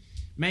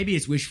 maybe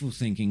it's wishful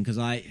thinking because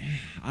I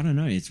don't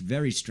know. It's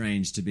very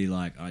strange to be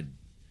like I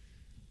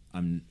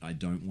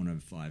don't want a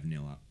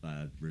 5-0 up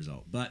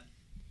result, but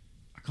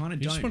I kind of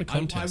don't. just want a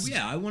contest.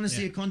 I want to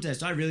see a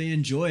contest. I really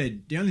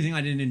enjoyed. The only thing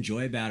I didn't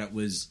enjoy about it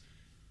was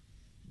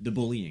the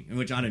bullying,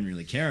 which I didn't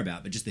really care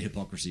about, but just the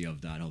hypocrisy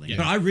of that whole thing. Yeah.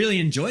 But I really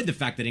enjoyed the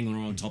fact that England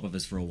were on top of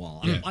us for a while.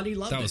 Yeah. I bloody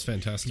loved it. That was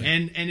fantastic.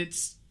 And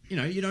it's,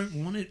 you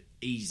don't want it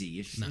easy.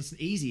 If it's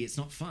easy, it's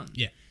not fun.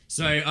 Yeah.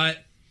 So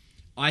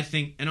I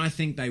think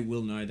they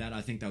will know that.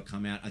 I think they'll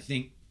come out. I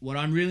think what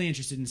I'm really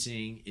interested in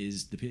seeing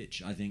is the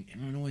pitch. I think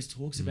everyone always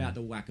talks about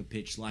the WACA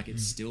pitch like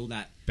it's still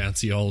that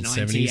bouncy old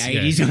 90s, 70s.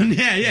 80s.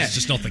 Yeah. Yeah. It's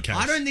just not the case.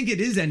 I don't think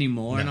it is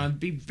anymore, and I'd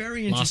be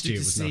very Last interested year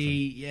to was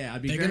see. Yeah,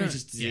 I'd be They're very gonna-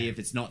 interested to see if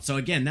it's not. So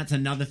again, that's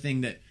another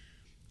thing that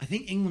I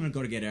think England have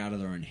got to get out of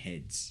their own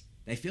heads.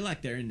 They feel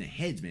like they're in their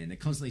heads, man. They're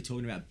constantly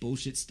talking about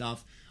bullshit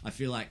stuff. I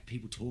feel like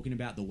people talking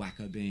about the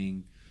WACA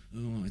being,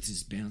 oh, it's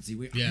just bouncy.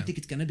 I Yeah. don't think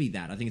it's going to be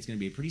that. I think it's going to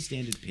be a pretty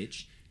standard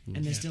pitch,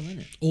 and they're still in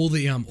it. All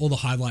the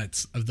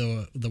highlights of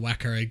the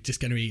WACA are just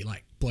going to be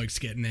like blokes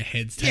getting their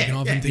heads taken Yeah,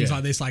 off yeah. and things Yeah.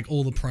 like this. Like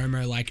all the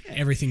promo, like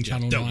everything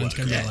Channel 9 is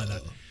going to be like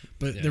that.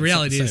 But Yeah, the it's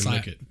reality not the is, same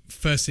like, wicket.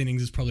 first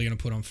innings is probably going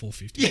to put on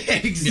 450. Yeah,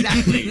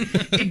 exactly.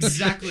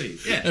 Exactly.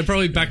 Yeah. It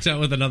probably backed out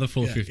with another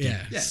 450.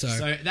 Yeah. Yeah,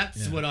 so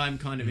that's what I'm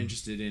kind of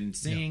interested in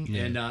seeing,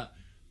 Yeah. and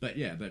but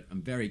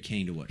I'm very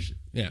keen to watch it.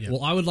 Yeah.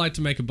 Well, I would like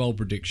to make a bold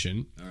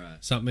prediction. All right.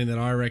 Something that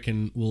I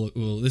reckon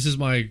will. This is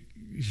my.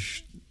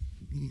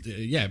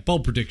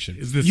 Bold prediction.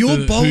 Is this You're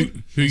for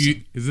bold-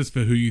 Is this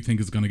for who you think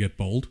is going to get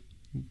bold?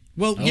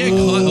 Well, yeah.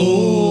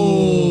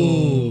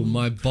 Oh,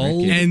 my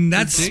bold. And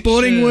that's prediction.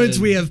 Sporting Woods.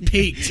 We have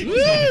peaked.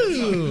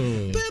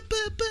 Woo!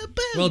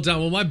 Well done.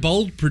 Well, my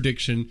bold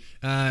prediction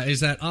is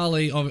that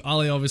Ali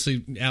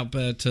obviously out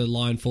to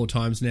line 4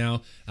 times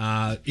now.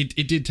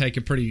 It did take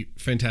a pretty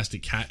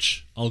fantastic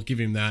catch. I'll give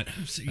him that.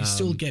 So you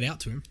still get out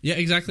to him. Yeah,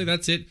 exactly.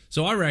 That's it.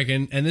 So I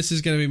reckon, and this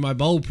is going to be my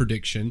bold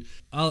prediction.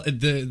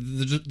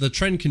 The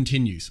trend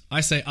continues.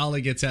 I say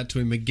Ali gets out to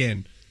him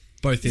again.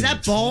 Both Is that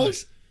innings. bold?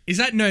 Is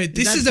that no?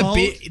 This that is a bold?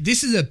 beer.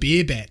 This is a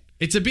beer bet.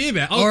 It's a beer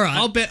bet. All right.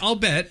 I'll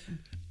bet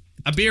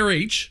a beer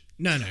each.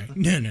 No.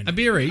 A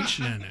beer each.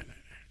 No.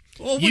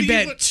 Well, what You do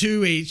bet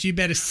 2 each. You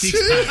bet a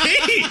 6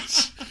 pack.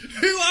 each.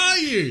 Who are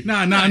you? No.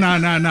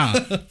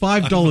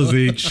 $5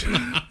 each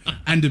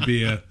and a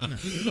beer.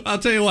 I'll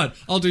tell you what.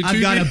 I'll do 2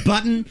 I've got beers. a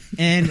button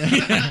and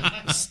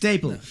a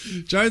staple.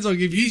 Jones, I'll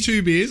give you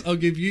 2 beers. I'll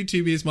give you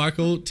 2 beers,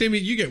 Michael. Timmy,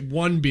 you get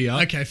 1 beer.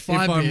 Okay,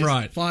 5 if beers. I'm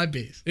right. 5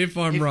 beers. If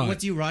I'm right. What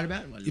do you write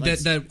about?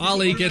 That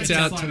Ali gets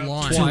out to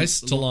line. twice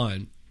to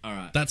line. All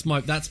right. That's my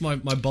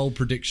bold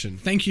prediction.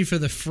 Thank you for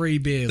the free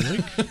beer,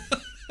 Luke.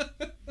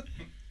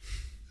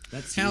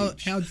 That's how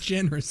huge. how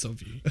generous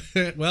of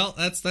you. Well,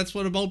 that's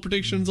what a bold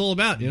prediction's all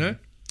about, you know?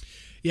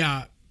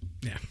 Yeah,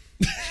 Yeah.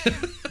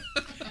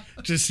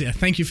 Just,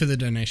 thank you for the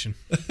donation.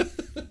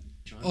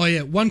 Oh,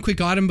 yeah, one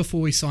quick item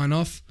before we sign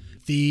off.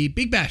 The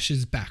Big Bash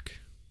is back,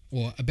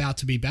 or about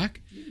to be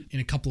back in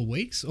a couple of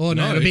weeks. Or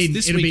no, it's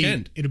this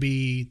weekend. It'll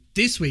be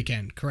this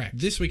weekend, correct.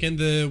 This weekend,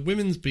 the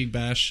women's Big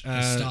Bash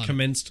started.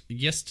 commenced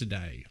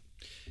yesterday.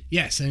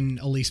 Yes, and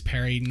Elise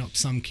Perry knocked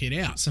some kid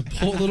out. Some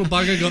poor little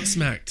bugger got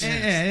smacked.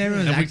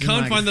 everyone's And we acting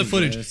can't like find the it's the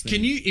footage. worst Can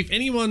thing. you, if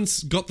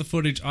anyone's got the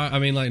footage, I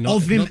mean, like, not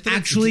Of him not that it's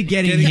actually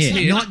getting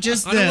hit, not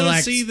just I don't the wanna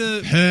like see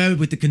the. her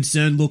with the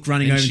concerned look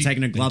running And over she- and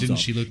taking her and gloves didn't off.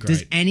 she look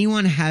Does great?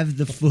 anyone have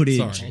the footage?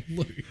 Sorry.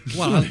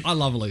 Well, I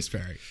love Elise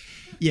Perry.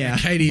 Yeah,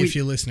 Katie, we- if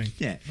you're listening.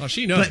 yeah. Oh,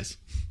 she knows.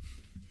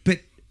 But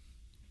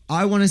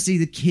I want to see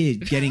the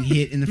kid getting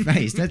hit in the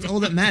face. That's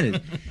all that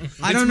matters.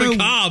 I don't know.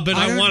 macabre, but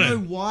I don't want know it.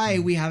 why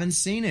we haven't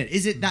seen it.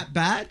 Is it that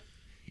bad?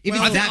 If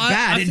Well, it's that I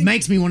bad, it think-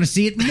 makes me want to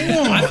see it more.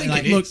 I think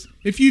Like, look,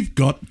 if you've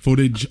got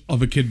footage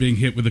of a kid being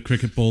hit with a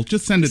cricket ball,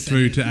 just send it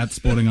through to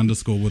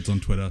 @sporting_woods on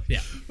Twitter.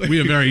 Yeah.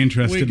 We are very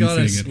interested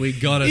in seeing it. We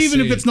gotta Even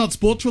see if it's not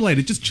sports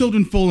related, just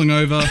children falling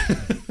over.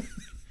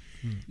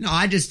 No,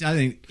 I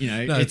think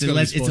No, it's it's a gotta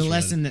be it's a sports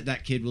lesson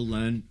that kid will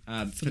learn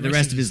for the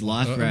rest of his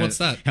life. what's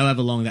that?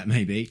 However long that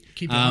may be.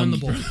 Keep your eye on the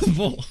ball. The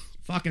ball.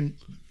 Fucking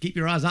keep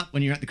your eyes up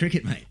when you're at the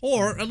cricket, mate.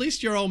 Or at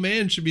least your old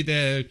man should be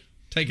there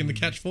taking the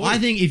catch for you. I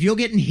think if you're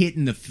getting hit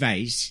in the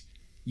face,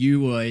 you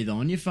were either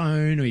on your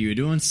phone or you were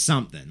doing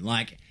something.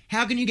 Like,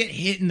 how can you get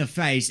hit in the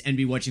face and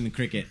be watching the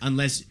cricket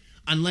unless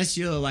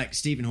you're like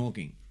Stephen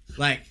Hawking?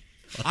 Like,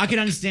 I could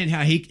understand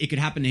how it could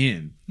happen to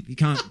him. He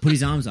can't put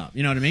his arms up.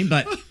 You know what I mean?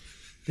 But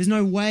there's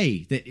no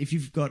way that if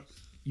you've got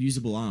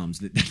usable arms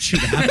that should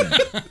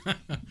happen.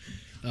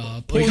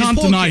 We can't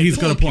deny he's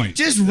got a point.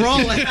 Just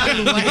roll it out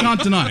of the way. We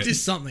can't deny it.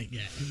 Just something,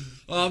 yeah.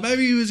 Oh,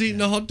 maybe he was eating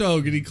a hot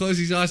dog and he closed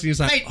his eyes and he was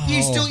like, Mate,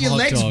 you still your hot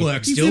legs dog.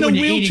 work He's still in a when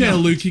you're eating wheelchair, up.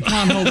 Luke. He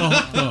can't hold a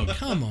hot dog.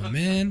 Come on,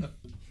 man.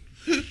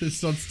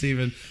 It's not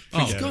Steven. Oh,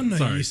 He's got no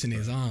sorry. use in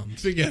his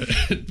arms. Forget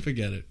it.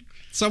 Forget it.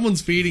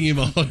 Someone's feeding him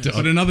a hot But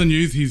dog. in other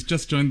news, he's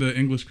just joined the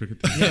English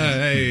cricket team.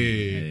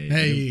 Hey.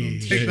 Hey.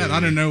 Take that. I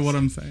don't know what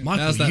I'm saying.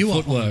 Michael, How's that you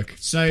are footwork? on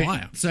So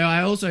fire.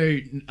 I also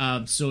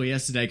saw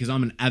yesterday, because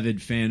I'm an avid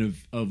fan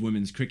of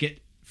women's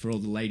cricket, for all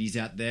the ladies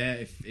out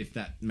there, if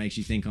that makes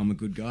you think I'm a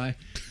good guy.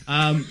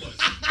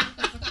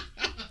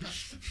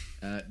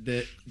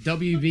 The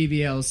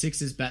WBBL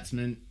Sixers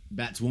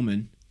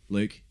batswoman,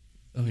 Luke.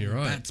 Oh, you're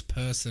right. Bats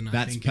person, I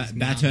Bats, think, is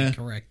batter, now the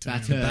correct term.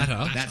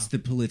 Batter. That's the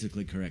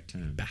politically correct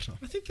term. Batter.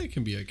 I think they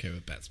can be okay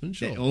with batsmen,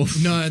 sure. Oh,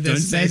 No, don't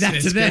say that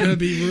to there's going to them.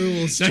 be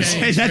rules Don't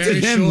say changed that to very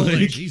them, shortly.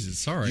 Luke. Jesus,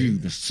 sorry. You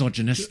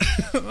misogynist.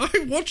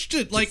 I watched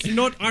it, like,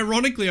 not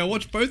ironically, I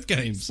watched both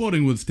games.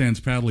 Sporting Woods stands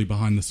proudly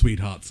behind the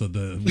sweethearts of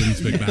the Women's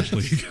Big Bash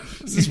League.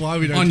 This is why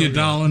we don't On your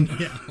talk about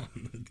darling. it.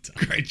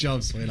 Great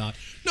job, sweetheart.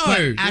 No, But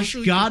that's Ash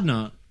really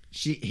Gardner,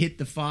 she hit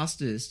the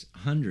fastest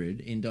 100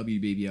 in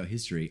WBBL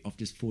history off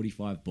just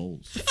 45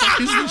 balls. good.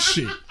 What is this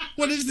shit?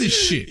 What is this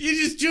shit? You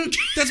just took.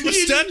 That's my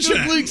you stat just took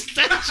chat. Luke's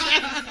stat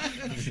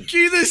chat.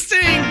 Cue the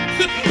sting.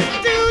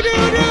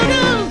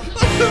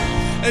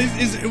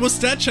 Was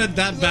StatChat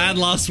that bad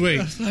last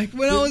week? Like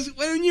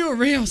when you were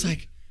around, I was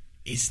like,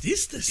 "Is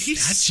this the This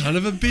stat chat?" son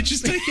of a bitch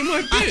is taking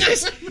my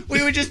bit.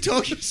 We were just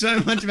talking so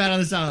much about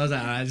other stuff. I was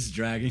like, all right, this is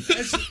dragging.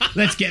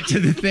 Let's get to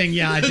the thing.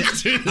 Yeah, I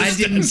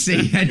didn't see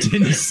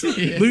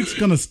it. Luke's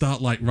gonna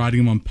start like writing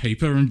them on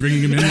paper and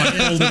bringing them in like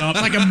folded up.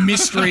 Like a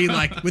mystery,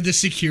 like with the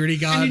security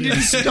guard. You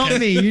didn't stop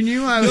me. You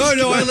knew I was.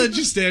 No, I let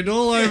you stand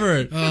all over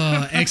it.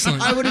 Oh,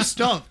 excellent. I would have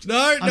stopped.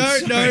 No, it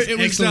was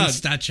Excellent done.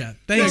 stat chat.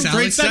 Thanks, great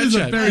Alex. stat That is a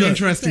chat. very Yeah.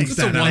 interesting It's a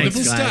stat. Alex.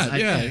 wonderful Thanks, guys.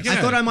 stat. Yeah,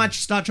 I thought I might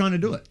start trying to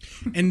do it.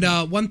 And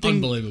one thing,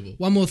 Unbelievable.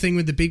 One more thing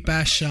with the Big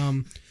Bash.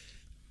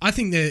 I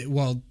think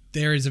that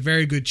there is a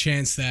very good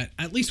chance that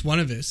at least one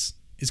of us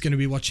is going to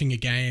be watching a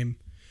game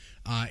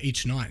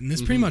each night, and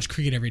there's pretty much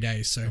cricket every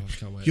day. So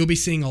can't wait. you'll be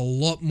seeing a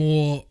lot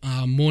more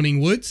morning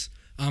woods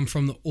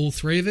from all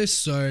three of us.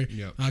 So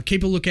Yep.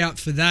 keep a lookout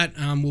for that.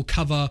 We'll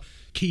cover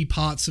key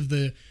parts of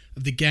the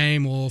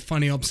game or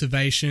funny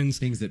observations.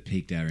 Things that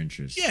piqued our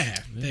interest.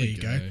 Yeah, there you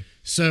go. go.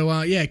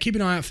 So keep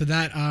an eye out for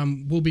that.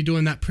 We'll be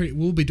doing that.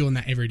 We'll be doing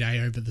that every day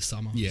over the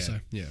summer. Yeah, So.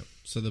 yeah.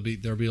 So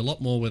there'll be a lot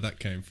more where that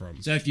came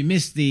from. So if you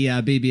missed the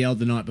BBL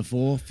the night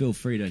before, feel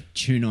free to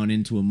tune on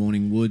into a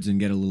Morning Woods and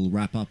get a little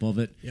wrap up of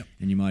it. Yep.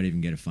 And you might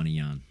even get a funny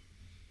yarn.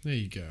 There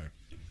you go.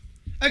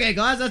 Okay,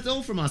 guys, that's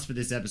all from us for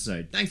this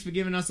episode. Thanks for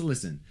giving us a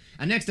listen.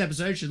 Our next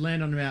episode should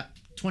land on about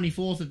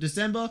 24th of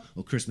December,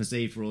 or Christmas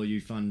Eve for all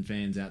you fun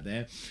fans out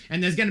there.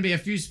 And there's going to be a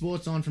few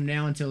sports on from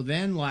now until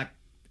then, like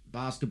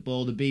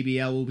basketball, the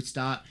BBL will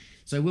start.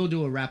 So we'll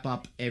do a wrap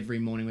up every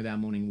morning with our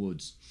Morning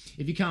Woods.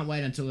 If you can't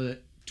wait until the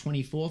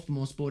 24th for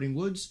more Sporting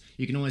Woods,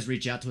 you can always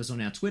reach out to us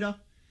on our Twitter.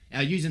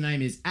 Our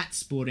username is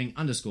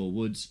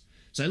 @sporting_woods.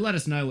 So let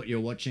us know what you're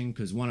watching,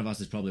 because one of us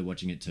is probably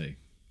watching it too.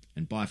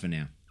 And bye for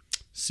now.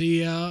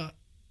 See ya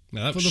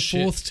No, that for was the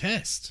shit. fourth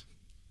test.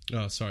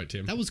 Oh, sorry,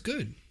 Tim. That was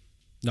good.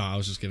 No, I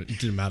was just gonna. It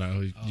didn't matter.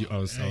 I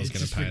was Hey, gonna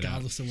just pay it out.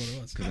 regardless of what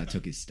it was. Because I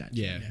took his stats.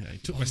 Yeah, no, he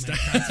took my Man, stat.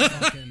 that's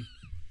fucking.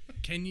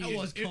 Can you? That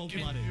was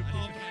cold-blooded. Great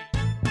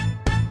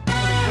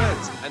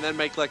fence and then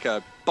make like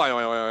a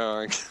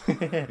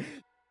boing.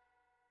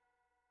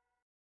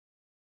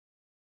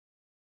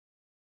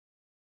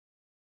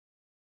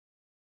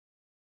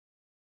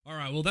 All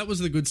right, well, that was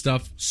the good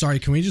stuff. Sorry,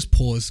 can we just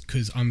pause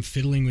because I'm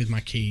fiddling with my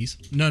keys?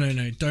 No,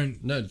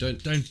 don't. No,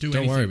 don't do anything.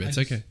 Don't worry about it. It's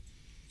I just- okay.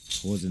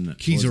 Pause in the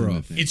Keys pause are in the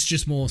off. thing. It's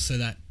just more so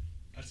that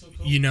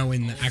you know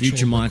in the actual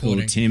Future Michael,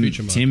 recording.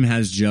 Future Mike. Tim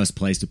has just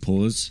placed a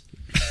pause.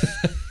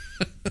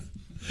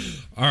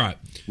 All right.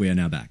 We are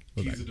now back.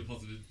 Keys are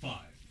deposited 5,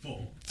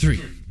 4, 3.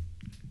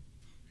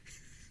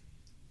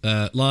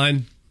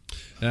 Line.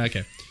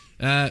 Okay.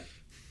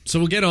 So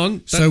we'll get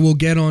on. So we'll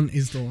get on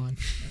is the line.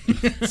 I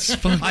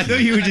thought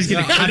you were just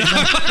going to cut it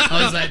off.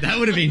 I was like, that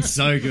would have been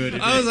so good.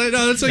 I was like,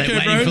 no, that's Like okay,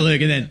 waiting for bro.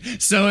 Luke, and then,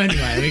 so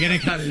anyway, we're going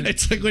to cut it.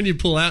 It's like when you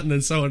pull out and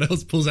then someone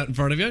else pulls out in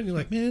front of you and you're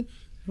like, man,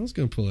 I was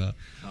going to pull out.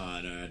 Oh,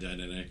 no, I don't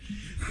know.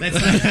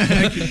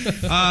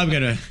 Let's I'm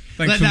going to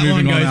let for that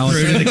one moving go on,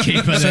 through Alex. the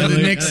keeper. So there,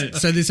 Luke.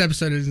 so this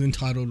episode is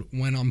entitled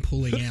 "When I'm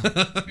Pulling Out."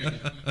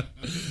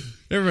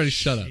 Everybody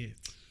shut up.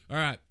 All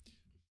right.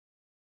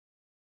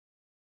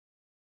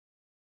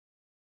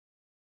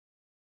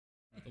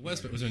 The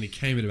worst bit was when he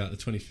came at about the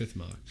 25th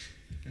mark.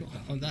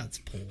 Oh, that's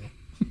poor.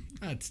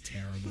 That's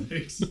terrible.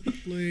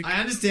 I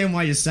understand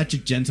why you're such a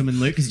gentleman,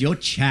 Luke, because your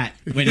chat,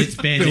 when it's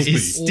banned,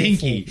 is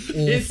stinky.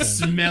 Awful. It's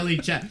smelly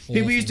chat.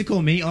 People used to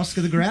call me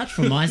Oscar the Grouch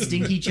for my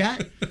stinky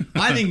chat.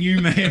 I think you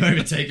may have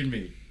overtaken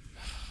me.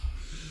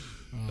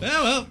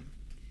 Yeah, well,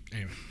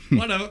 Anyway,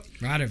 whatever.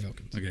 righto,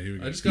 Vilkins. Okay, here we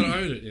go. I just got to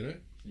own it, you know?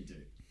 Me too.